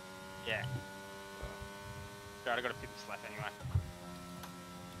 Yeah. God, I got a 50 slap anyway.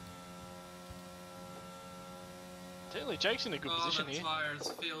 Technically, Jake's in a good position the here. tires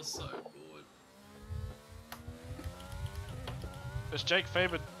feel so good. Has Jake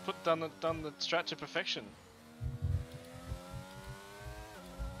favored done the strat to perfection?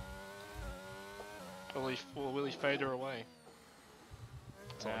 Or will he fade her away?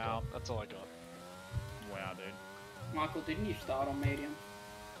 That's all I Wow. got. That's all I got. Wow, dude. Michael, didn't you start on medium?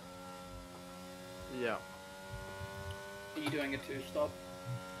 Yeah. Are you doing a 2-stop?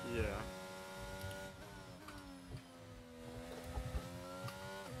 Yeah.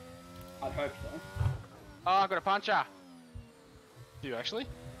 I'd hope so. Oh, I got a puncher. Do you actually?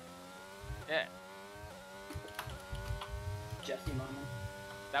 Yeah. Jesse moment.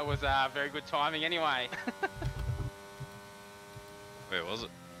 That was very good timing anyway. Where was it?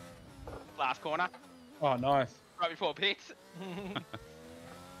 Last corner, Oh, nice. right before pits.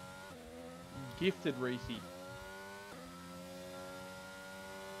 Gifted Reese.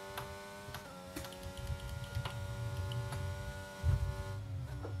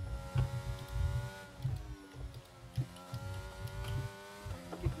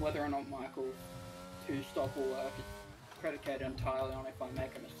 whether or not Michael's two-stop will work is predicated entirely on if I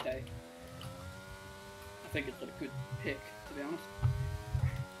make a mistake. I think it's a good pick, to be honest.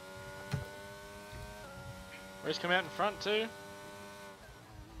 Race come out in front too.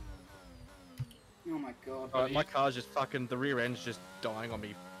 Oh my god. My car's just fucking, the rear end's just dying on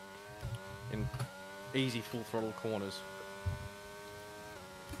me in easy full throttle corners.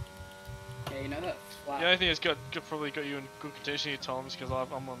 Yeah, you know that flat. The only thing that's probably got you in good condition here, Tom, is because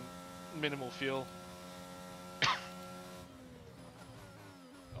I'm on minimal fuel.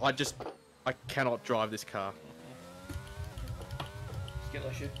 I cannot drive this car. Skill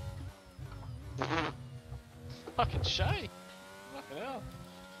issue. Fucking Shay. Fucking hell.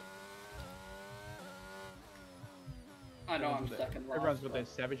 I know I'm second last. Everyone's got their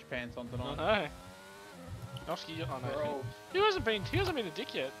but savage pants on I tonight. know. Noski, oh we're no. all- He hasn't been a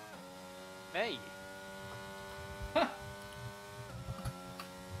dick yet. Me.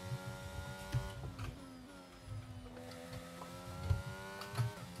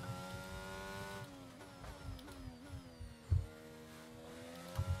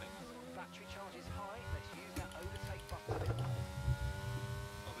 Battery charge is high. Let's use that overtake button.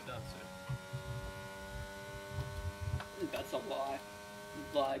 Oh, we're done soon. That's a lie.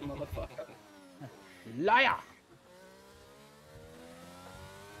 Lied, motherfucker. Liar!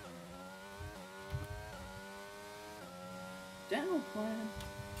 Down plan.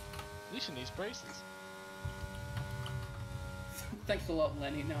 At least he needs braces. Thanks a lot,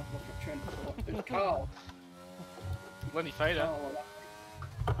 Lenny. Now look at trend before. There's Carl. Lenny Fader. Carl.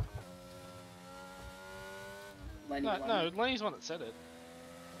 Lenny. No, Lenny. no, Lenny's the one that said it.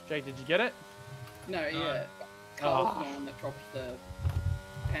 Jake, did you get it? No, yeah. Carl's the one that drops the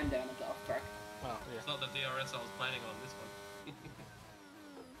pen down into off track. Oh, yeah. It's not the DRS I was planning on this one.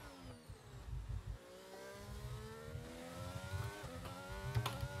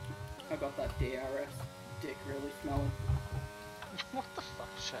 I got that DRS dick really smelling. What the fuck,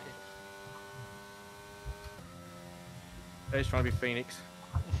 Shay? They're just trying to be Phoenix.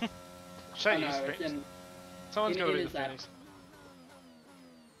 Shay I know, is it's Phoenix. in, Someone's it- got to it be is the that- Phoenix.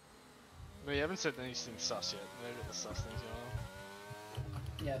 We haven't said anything sus yet. They've got the sus things going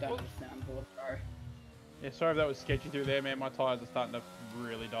on. yeah, don't understand board, sorry. Yeah, sorry if that was sketchy through there, man. My tyres are starting to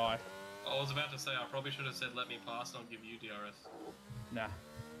really die. I was about to say, I probably should have said let me pass and I'll give you DRS. Nah.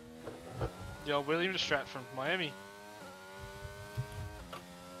 Yo, William Strat from Miami.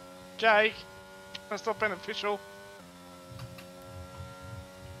 Jake! That's not beneficial.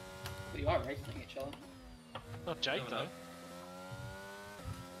 We are racing each other. Not Jake, No, though. no.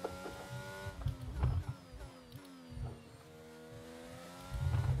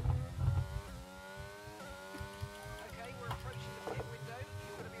 Okay, we're approaching the pit window.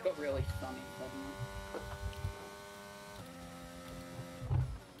 You're going to be Got really sunny suddenly.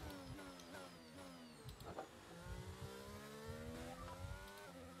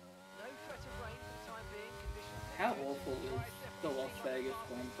 no threat of rain for the time being. Conditions How look good. awful is Drive the definitely Las seem like Vegas it's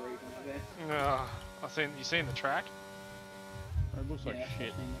Grand Prix gonna be? You seen the track? It looks like Yeah, I've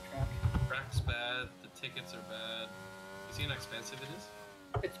shit. seen the track. Track's bad, the tickets are bad. You see how expensive it is?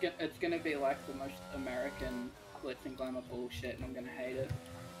 It's gonna be like the most American glitz and glamour bullshit, and I'm gonna hate it.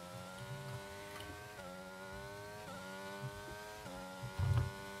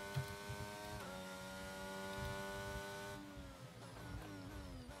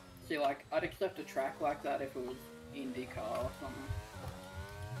 See, like, I'd accept a track like that if it was IndyCar or something.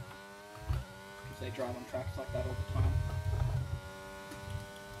 Because they drive on tracks like that all the time.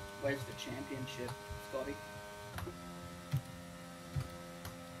 Where's the championship, Scotty?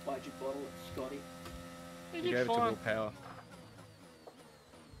 Why'd you bottle it, Scotty? He You did gave it to fine. Will Power.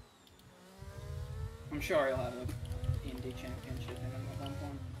 I'm sure he'll have an Indy championship in him at one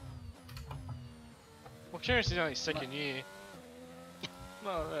point. Well, Kieran's only second year.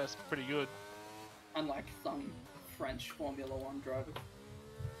 No, that's pretty good. Unlike some French Formula One drivers.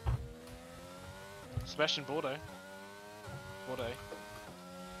 Sebastian Bordeaux. Bordeaux.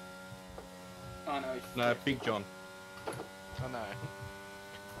 Oh no, he's No, Big John. I know.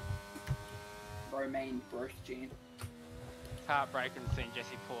 Romaine Grosjean. It's heartbreaking seeing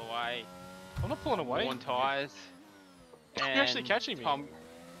Jesse pull away. I'm not pulling away. Worn tyres. You're actually and catching me.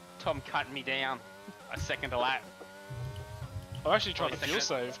 Tom cutting me down a second a lap. I'm actually trying to Probably fuel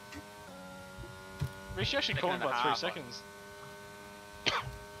save. Rishi actually caught me Second and by a 3 half, seconds.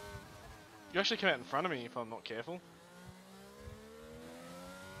 You actually come out in front of me if I'm not careful.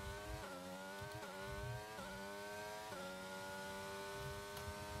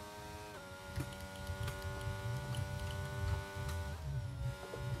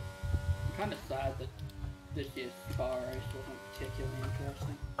 I'm kind of sad that this year's Spa race wasn't particularly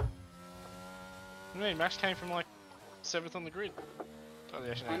interesting. I mean, Max came from like 7th on the grid. Oh,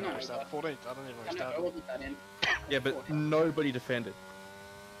 they actually I know, started 14th. I don't even know where he I know, I started. wasn't that in. Yeah, but nobody defended.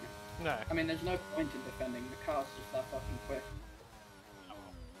 No. I mean, there's no point in defending. The car's just that fucking quick.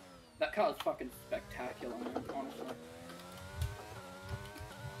 That car's fucking spectacular, man, honestly.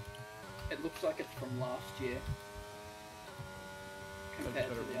 It looks like it's from last year. Compared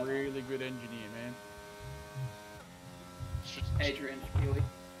Got to the a other. really good engineer, man. Adrian Feely.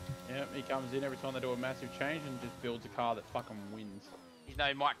 Yep, he comes in every time they do a massive change and just builds a car that fucking wins. He's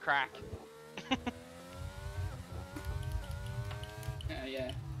no Mike Crack.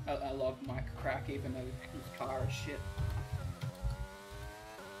 Yeah, I love Mike Crack, even though his car is shit.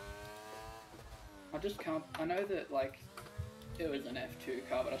 I just can't. I know that like it was an F2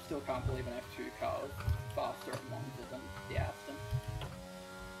 car, but I still can't believe an F2 car was faster at Monza than the Aston.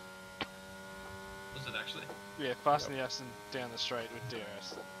 Was it actually? Yeah, fasten the Aston down the straight with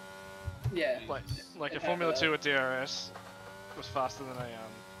DRS. Yeah. Like It a had Formula a- 2 with DRS was faster than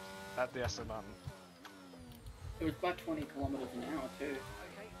a at the Aston Martin. It was by 20 kilometers an hour too.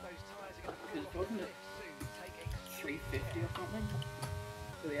 Okay, those tyres are going to Because fall off wasn't the it cliff soon. Take extreme 350 or something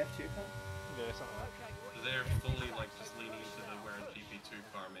for the F2 car? Yeah, something like Okay, what So they're fully like just leaning into the we're a GP2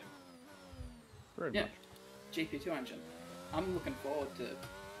 car, man. Pretty Yeah. much. GP2 engine. I'm looking forward to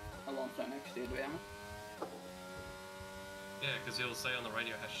Alonso next year, to be honest. Yeah, because he'll say on the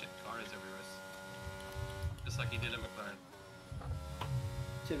radio how shit car is every race. Just like he did at McLaren.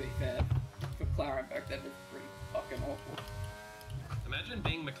 To be fair, McLaren back then was pretty fucking awful. Imagine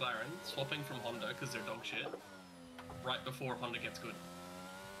being McLaren, swapping from Honda because they're dog shit, right before Honda gets good.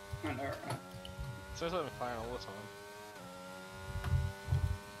 I know, right? Sounds like McLaren all the time.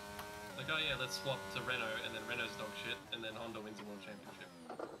 Like, oh yeah, let's swap to Renault, and then Renault's dog shit, and then Honda wins the world championship.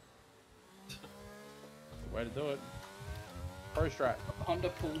 Way to do it. Pro strat. Honda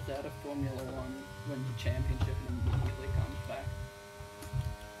pulls out of Formula 1, wins the championship, and immediately comes back.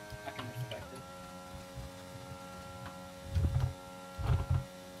 I can respect it.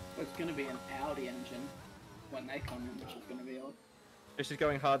 Well, it's going to be an Audi engine when they come in, which is going to be odd. This is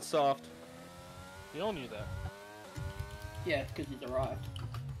going hard soft. We all knew that. Yeah, because he's arrived.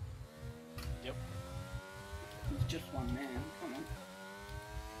 Yep. He's just one man, come on.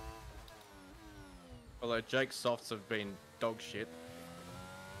 Although Jake's softs have been dog shit.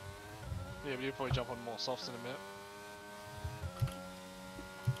 Yeah, but you'll probably jump on more softs in a minute.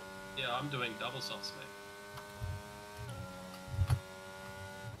 Yeah, I'm doing double softs, mate.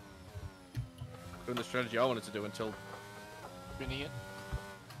 Doing the strategy I wanted to do until Winning it.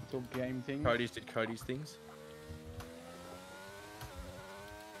 Little game thing. Cody's did Cody's things.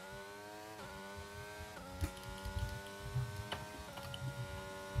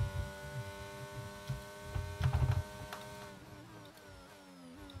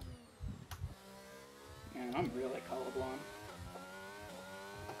 Man, I'm really colorblind.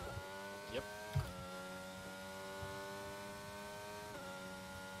 Yep.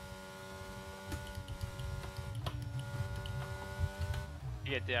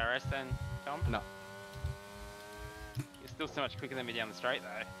 You get DRS then, Tom? No. You're still so much quicker than me down the straight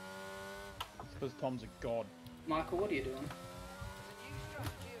though. It's because Tom's a god. Michael, what are you doing?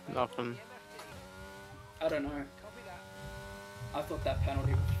 Nothing. I don't know. Copy that. I thought that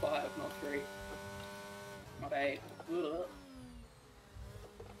penalty was 5, not 3. Not 8. Ugh. Oh,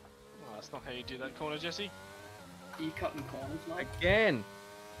 that's not how you do that corner, Jesse. Are you cutting corners, Mike? Again!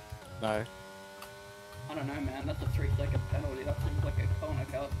 No. I don't know, man. That's a 3-second penalty. That seems like a corner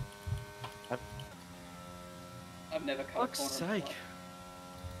cut. I've never cut Fuck's a corner. sake.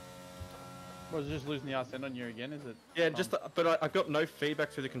 before. Was it just losing the RSN on you again, is it? Yeah, Tom? just but I got no feedback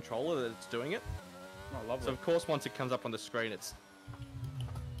through the controller that it's doing it. Oh, lovely. So of course once it comes up on the screen it's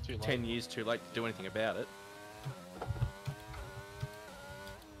Too late. 10 years too late to do anything about it.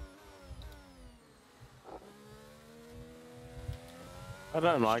 I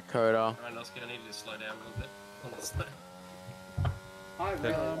don't like COTA. Alright, Noski, I need you to slow down a little bit. Honestly. I really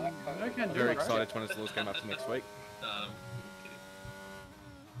like no Coda. can do Very it, right? excited to when its laws come up for next week. I'm kidding.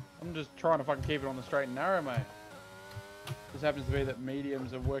 I'm just trying to fucking keep it on the straight and narrow, mate. Just happens to be that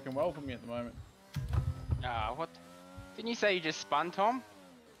mediums are working well for me at the moment. Ah, what? Didn't you say you just spun, Tom?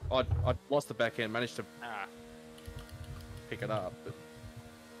 I lost the back end, managed to Ah. pick it up, but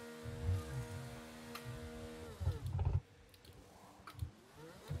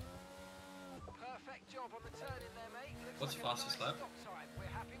Perfect job on the turn in there, mate. Looks What's like a fastest nice lap? stop time. We're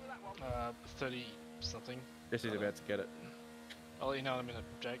happy with that one. 30 something. Jesse's about to get it. I'll let you know in a minute,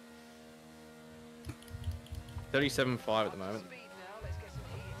 Jake. 37.5 at the moment. Speed now. Let's get some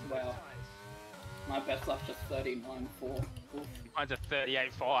heat into Wow. those tyres. My best lap's just 39.4. Mine's a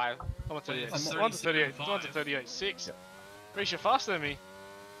 38.5. I'm a 38. It's a Mine's a 38. 37.5. Mine's a 38.6. Yep. Reece, you're faster than me.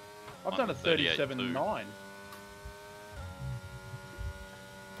 I've I'm done a 38 37.9.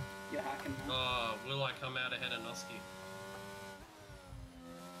 You're hacking now. Oh, will I come out ahead of Noski?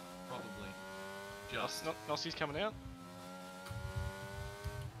 Probably. Just. Nossi's coming out.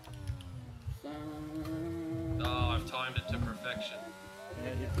 Oh, I've timed it to perfection.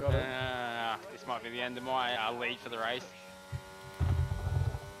 Yeah, you've got it. This might be the end of my lead for the race.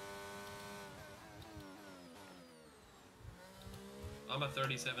 I'm a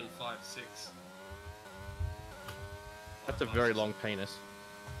 37.56. That's a very long penis.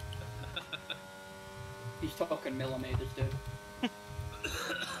 He's talking millimeters, dude.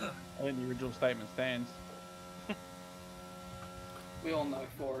 I think the original statement stands. We all know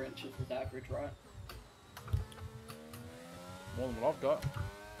 4 inches is average, right? More than what I've got.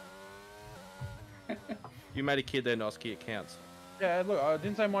 You made a kid there, Noski, it counts. Yeah, look, I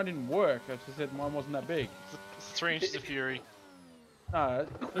didn't say mine didn't work. I just said mine wasn't that big. It's 3 inches of fury. No,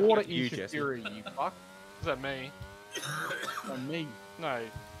 quarter You, inch of Jesse. fury, you fuck. Is that me? On me. No,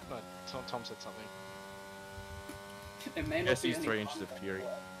 Tom said something. It may not Yes, be he's any 3 inches fun, of but- fury.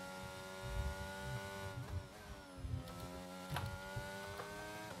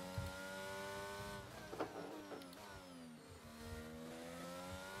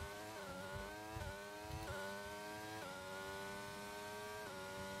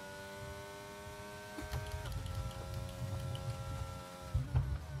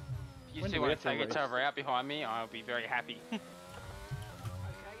 If you When two do we want have to to take each race? other out behind me, I'll be very happy. Okay,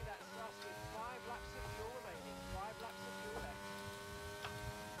 that's us with 5 laps of fuel remaining. 5 laps of fuel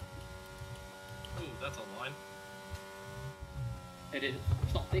left. Ooh, that's a line. It is.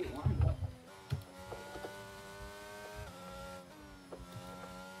 It's not big line, but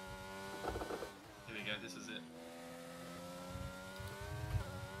Here we go, this is it.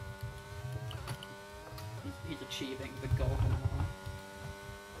 he's achieving the golden line.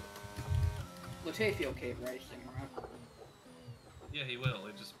 Latifi will keep racing, right? Yeah, he will.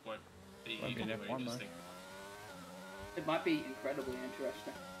 It just won't be Won't be an anywhere F1 though. interesting. It might be incredibly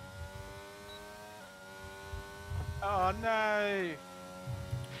interesting. Oh no!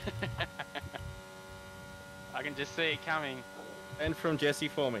 I can just see it coming. And from Jesse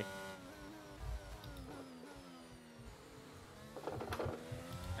for me.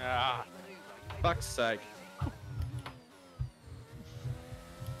 Ah, Fuck's sake.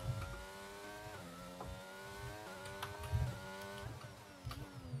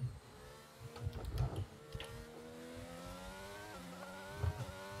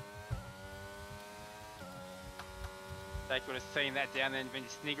 they could have seen that down there and been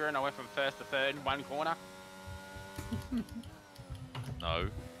sniggering. I went from first to third in one corner. No.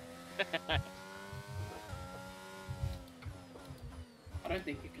 I don't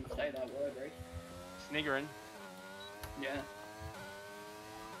think you can say that word, Reece. Sniggering. Yeah.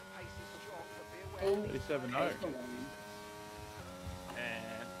 Pace is strong, but be aware. Oh, 37.0. that's the one.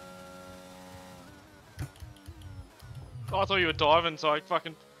 And Oh, I thought you were diving, so I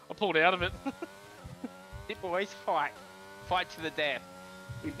pulled out of it. it boys, fight. Fight to the death.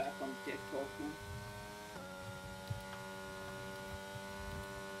 We back on deck 12 now.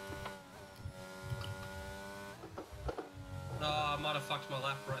 Oh, I might have fucked my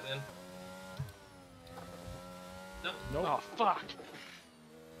lap right then. No, Nope. Oh, fuck.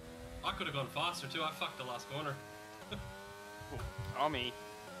 I could have gone faster too. I fucked the last corner. On me.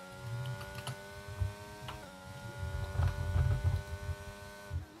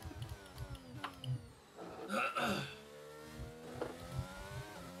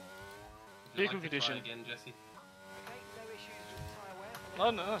 Would you Vehicle like to try condition. again, Jesse? Okay, no issues with tyre wear.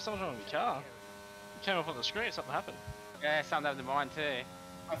 Oh no, something's wrong with your car. It came up on the screen, something happened. Yeah, something happened to mine too.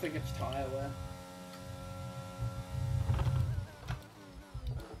 I think it's tyre wear.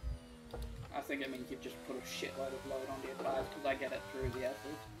 I think it means you've just put a shitload of load onto your tyres because I get it through the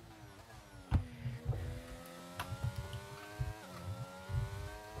S's.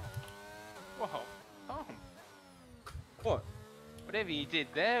 Whoa. Oh. What? Whatever you did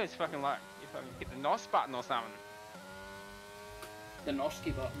there was fucking like you fucking hit the NOS button or something. The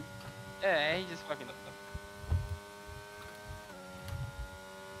Noski button. Yeah, he just fucking.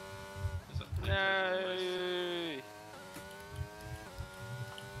 There's a flick No. through the race.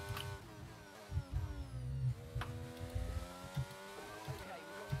 Okay,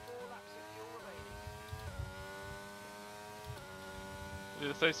 we've got 4 laps of fuel remaining. I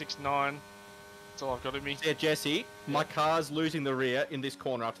did a 36.9. That's all I've got in me. Yeah, Jesse, my car's losing the rear in this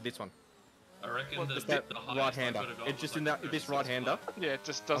corner after this one. I reckon What, the, just That the highest right-hander. I could've gone It's was just in like that this 36.5. right-hander. Yeah, it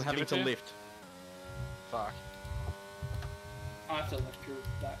just I'm doesn't having give to it to you. lift. Fuck. I have to look through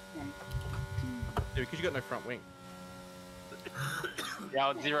that one. Yeah, because you got no front wing. The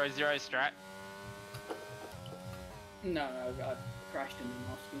old 0-0 strat. No, I crashed into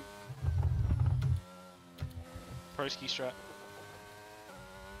Nosky. Broski strat.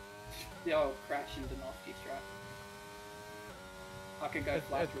 The old crash into Nosky strat. I could go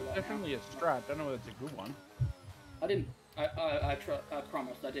flat It's through that definitely now. a strat. I don't know whether it's a good one. I didn't. I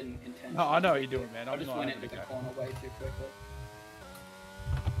promised I didn't intend. No, I know what you're doing, man. I I'm just not went having into a the go. corner way too quickly.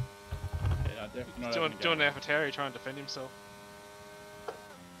 Yeah, definitely not Doing having a go. an Alphatari trying to defend himself.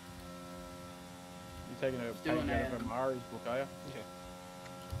 You're taking a Doing page out a- of Amari's book, are you?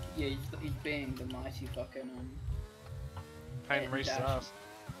 Yeah, he's being the mighty fucking Pain in and Reese's dash. ass.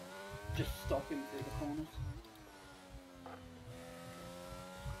 just stopping through the corners.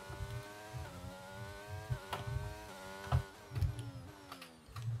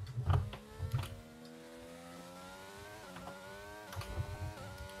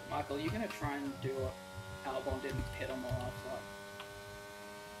 Michael, you gonna try and do what Albon didn't pit on the last lap?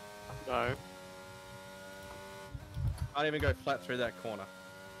 No. I didn't even go flat through that corner.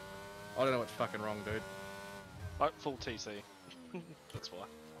 I don't know what's fucking wrong, dude. Like full TC. That's why.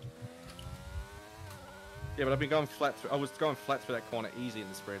 Yeah, but I've been going flat through. I was going flat through that corner easy in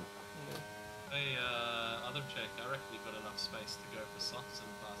the sprint. Hey, other Jake, I reckon you've got enough space to go for softs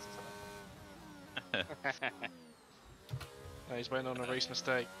and passes. No, he's waiting on a Reese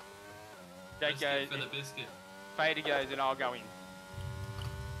mistake. Jake goes, For the biscuit. Fader goes, and I'll go in.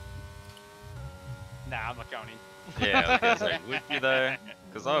 Nah, I'm not going in. Yeah, I was gonna say, would you though?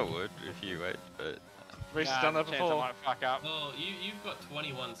 Because I would if you would, but Reese Nah, has done that chance I before. might fuck up. Well, you've got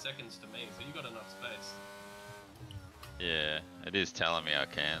 21 seconds to me, so you've got enough space. yeah, it is telling me I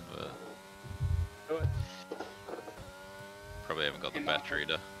can, but Do it. probably haven't got the battery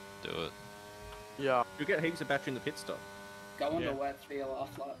to do it. Yeah. You'll get heaps of battery in the pit stop. Go on Yeah. the wets for your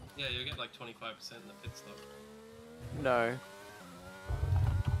last lap. Yeah, you'll get like 25% in the pit stop. No.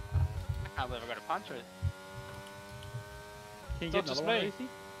 I can't believe I got a punch it. Can you It's get not just another one, me. Easy?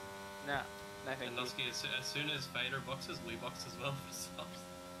 Nah, no thank And you. Nosky, as soon as Fader boxes, we box as well for softs.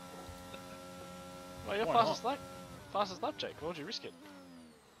 Well, you're Why fastest lap, Jake. Why would you risk it?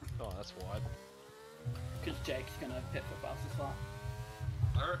 Oh, that's wide. Because Jake's gonna pit for fastest lap.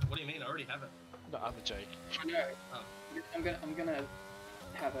 What do you mean? I already have it. The other Jake. I know. Oh. I'm gonna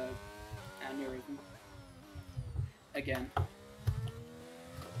have a aneurysm again.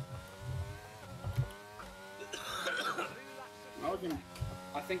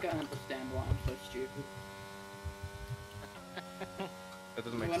 I think I understand why I'm so stupid. That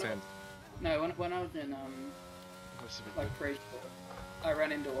doesn't make When I- sense. No, when I was in That's a bit like weird. preschool, I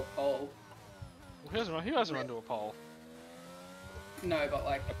ran into a pole. Well, who hasn't run to a pole? No, but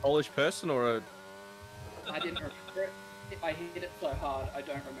like A Polish person or a... I didn't remember it. I hit it so hard, I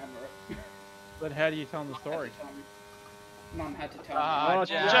don't remember it. But how do you tell them the story? Mum had to tell Ah, me.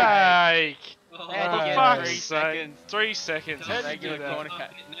 Jake. Jake! Oh, How'd you For get fuck's 3 sake. seconds? 3 seconds. Can't How'd you regular do that? corner Fuck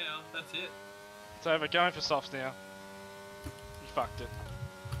cut. it now, that's it. It's over. Going for softs now. You fucked it.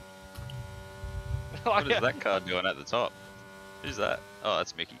 What is that car doing at the top? Who's that? Oh,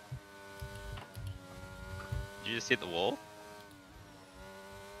 that's Mickey. Did you just hit the wall?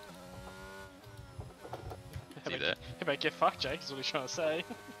 See that? How about get fucked, Jake? Is what he's trying to say.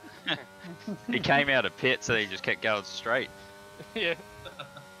 He came out of pit, so he just kept going straight. Yeah.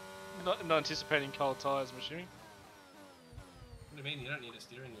 Not anticipating cold tyres, I'm assuming. What do you mean? You don't need a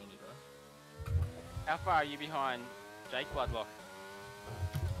steering wheel to drive. How far are you behind Jake Bloodlock?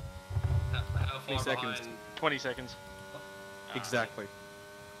 How far 20 seconds. behind? 20 seconds. Ah, Exactly.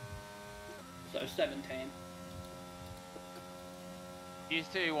 So 17. You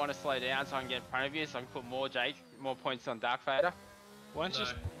two want to slow down so I can get in front of you so I can put more points on Dark Fader? Why don't you No,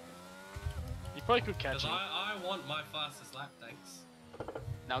 just... You probably could catch because him. I want my fastest lap, thanks.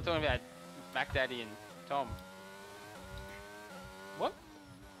 No, I'm talking about Mac Daddy and Tom. What?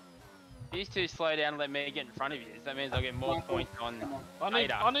 These two slow down and let me get in front of you. That means I'll get more Michael, points on Come on.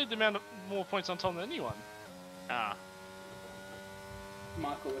 Fader. the amount of more points on Tom than anyone. Ah.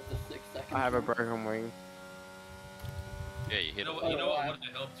 Michael with the 6 seconds. I have a one. broken wing. Yeah, you hit You know, it. what- you know what I- would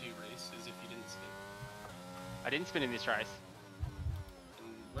have helped you, Reese, is if you didn't spin. I didn't spin in this race. And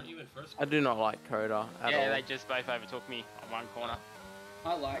weren't you in first? I do not like COTA at Yeah, all. they just both overtook me on one corner.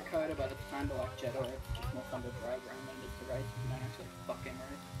 I like COTA, but it's kind of like Jetta. It's just more fun to drive around than just to race. You don't actually fucking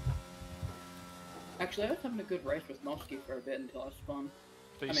race. Actually, I was having a good race with Nosky for a bit until I spun.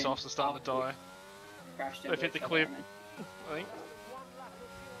 These I mean, softs are starting to die. Crashed They've into hit the each other, cliff. I mean. I think.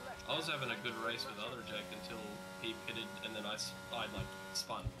 I was having a good race with other Jake until he pitted, and then I like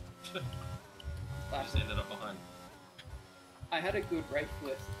spun. I just ended up behind. I had a good race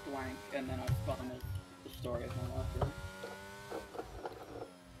with blank, and then I spun as the story of my life. Really.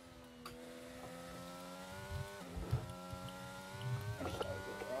 I'm so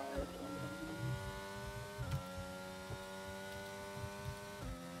good ride sometimes.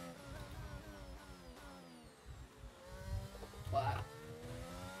 Flat.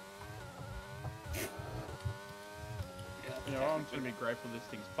 Yeah, You know, I'm gonna be grateful this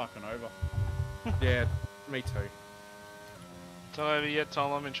thing's fucking over. Yeah, me too. It's not over yet,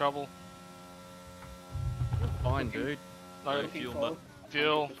 Tom. I'm in trouble. Fine, dude. No looking fuel, forward to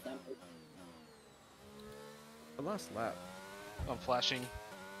fuel. 100%. The last lap. I'm flashing.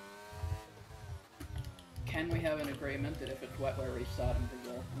 Can we have an agreement that if it's wet, we're restarting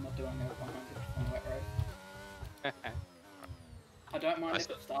Brazil? I'm not doing a 100% wet race. I don't mind if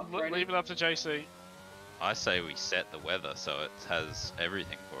it starts raining. Leave it up to JC. I say we set the weather so it has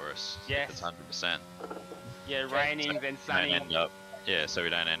everything for us. Yes. It's 100%. Yeah, raining, then We don't sunny. end up, yeah, so we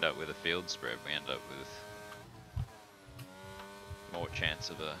don't end up with a field spread. We end up with more chance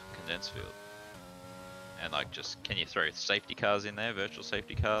of a condensed field. And like, just can you throw safety cars in there, virtual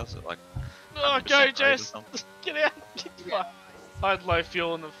safety cars at like Oh, 100% go, rate or Jess! something? Get out! Fuck. I had low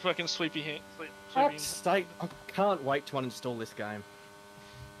fuel in the fucking sweepy hand. Fuck's sake, I can't wait to uninstall this game.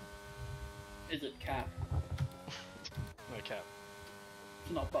 Is it cap? No cap.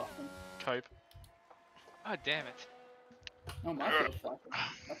 It's not Boston. Cope. Oh, damn it. Oh, my fuel's flashing.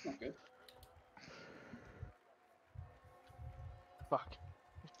 That's not good. Fuck.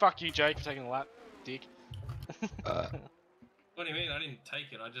 Fuck you, Jake, for taking a lap, dick. What do you mean? I didn't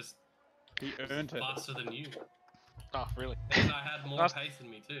take it. I just He earned it. faster than you. Oh, really? And I had more Nice. pace than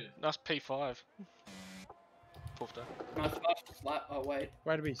me too. Nice P5. Poofed. My fastest lap. Oh, wait.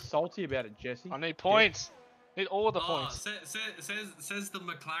 Way to be salty about it, Jesse. I need points. Need all of the Oh, points. says the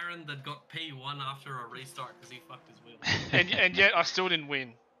McLaren that got P1 after a restart because he fucked his wheel. and yet I still didn't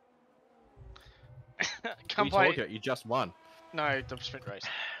win. Come You play. talk it, you just won. No, the sprint race.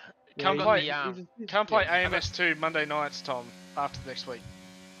 Yeah, Come he- play. he- Play yeah. AMS2 Monday nights, Tom. After next week.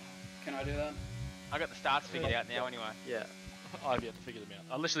 Can I do that? I got the starts figured out now anyway. Yeah. I've yet to figure them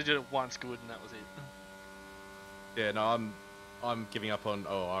out. I literally did it once good, and that was it. Yeah, no, I'm giving up on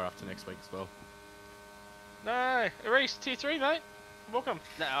OR after next week as well. No, race tier 3, mate. Welcome.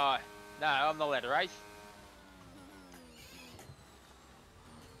 No, I'm not allowed to race.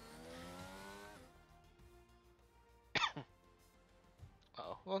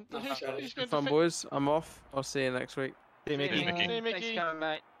 Oh, well, No, who's okay. going to Fun, boys. I'm off. I'll see you next week. See you, Mickey. See you, Thanks for Mickey. coming,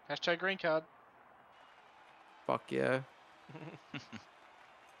 mate. Hashtag green card. Fuck yeah.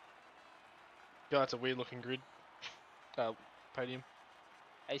 God, that's a weird looking grid. Podium.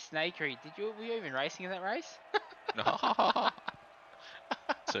 Hey, Snakery, were you even racing in that race?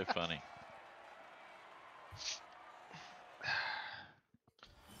 So funny.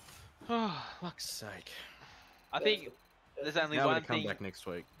 Fuck's sake. I think there's only Now I'm one gonna come thing. back next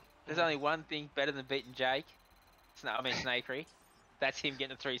week. There's only one thing better than beating Jake. Snakery. That's him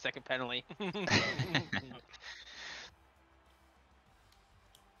getting a 3-second penalty.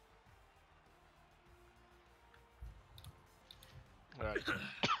 Right.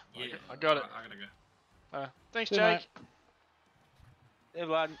 Yeah, I got it. I gotta go. Thanks, See you, Jake.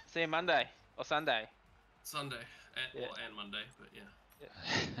 Everyone, see you Monday or Sunday. Sunday and, Yeah. well, and Monday, but yeah.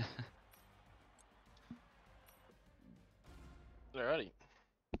 Alrighty.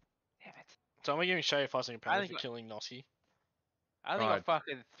 Damn it. So I'm giving Shay a 5-second penalty think for I- killing Nossi. I only Right. got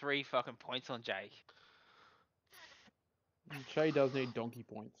fucking 3 fucking points on Jake. Shay does need donkey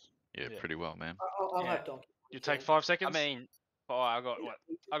points. Yeah, Yeah. pretty well, man. I'll Yeah. have donkey. You take 5 I seconds? mean, I got what?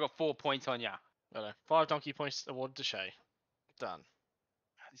 I got 4 points on ya. Righto. 5 donkey points awarded to Shay. Done.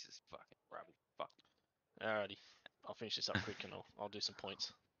 This is fucking rubbish. Fuck. Alrighty. I'll finish this up quick and I'll do some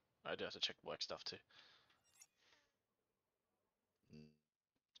points. I do have to check work stuff too.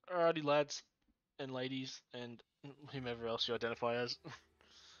 Alrighty, lads and ladies and whomever else you identify as.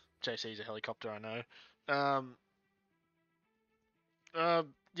 JC's a helicopter, I know.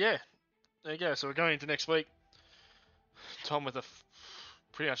 Yeah. There you go. So we're going into next week. Tom with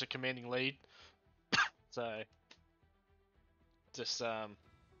pretty much a commanding lead. So just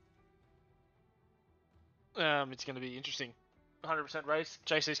it's going to be interesting. 100% race.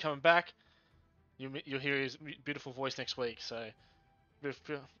 JC's coming back. You'll hear his beautiful voice next week. So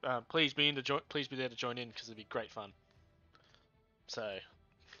please be there to join in because it'll be great fun. So,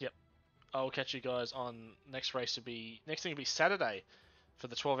 yep. I'll catch you guys on next race. Next thing will be Saturday for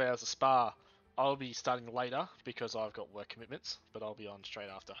the 12 hours of Spa. I'll be starting later because I've got work commitments, but I'll be on straight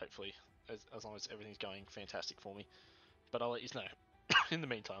after, hopefully, as long as everything's going fantastic for me. But I'll let you know in the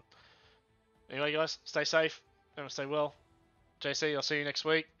meantime. Anyway, guys, stay safe and stay well. JC, I'll see you next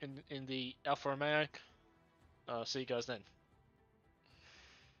week in the Alfa Romeo. See you guys then.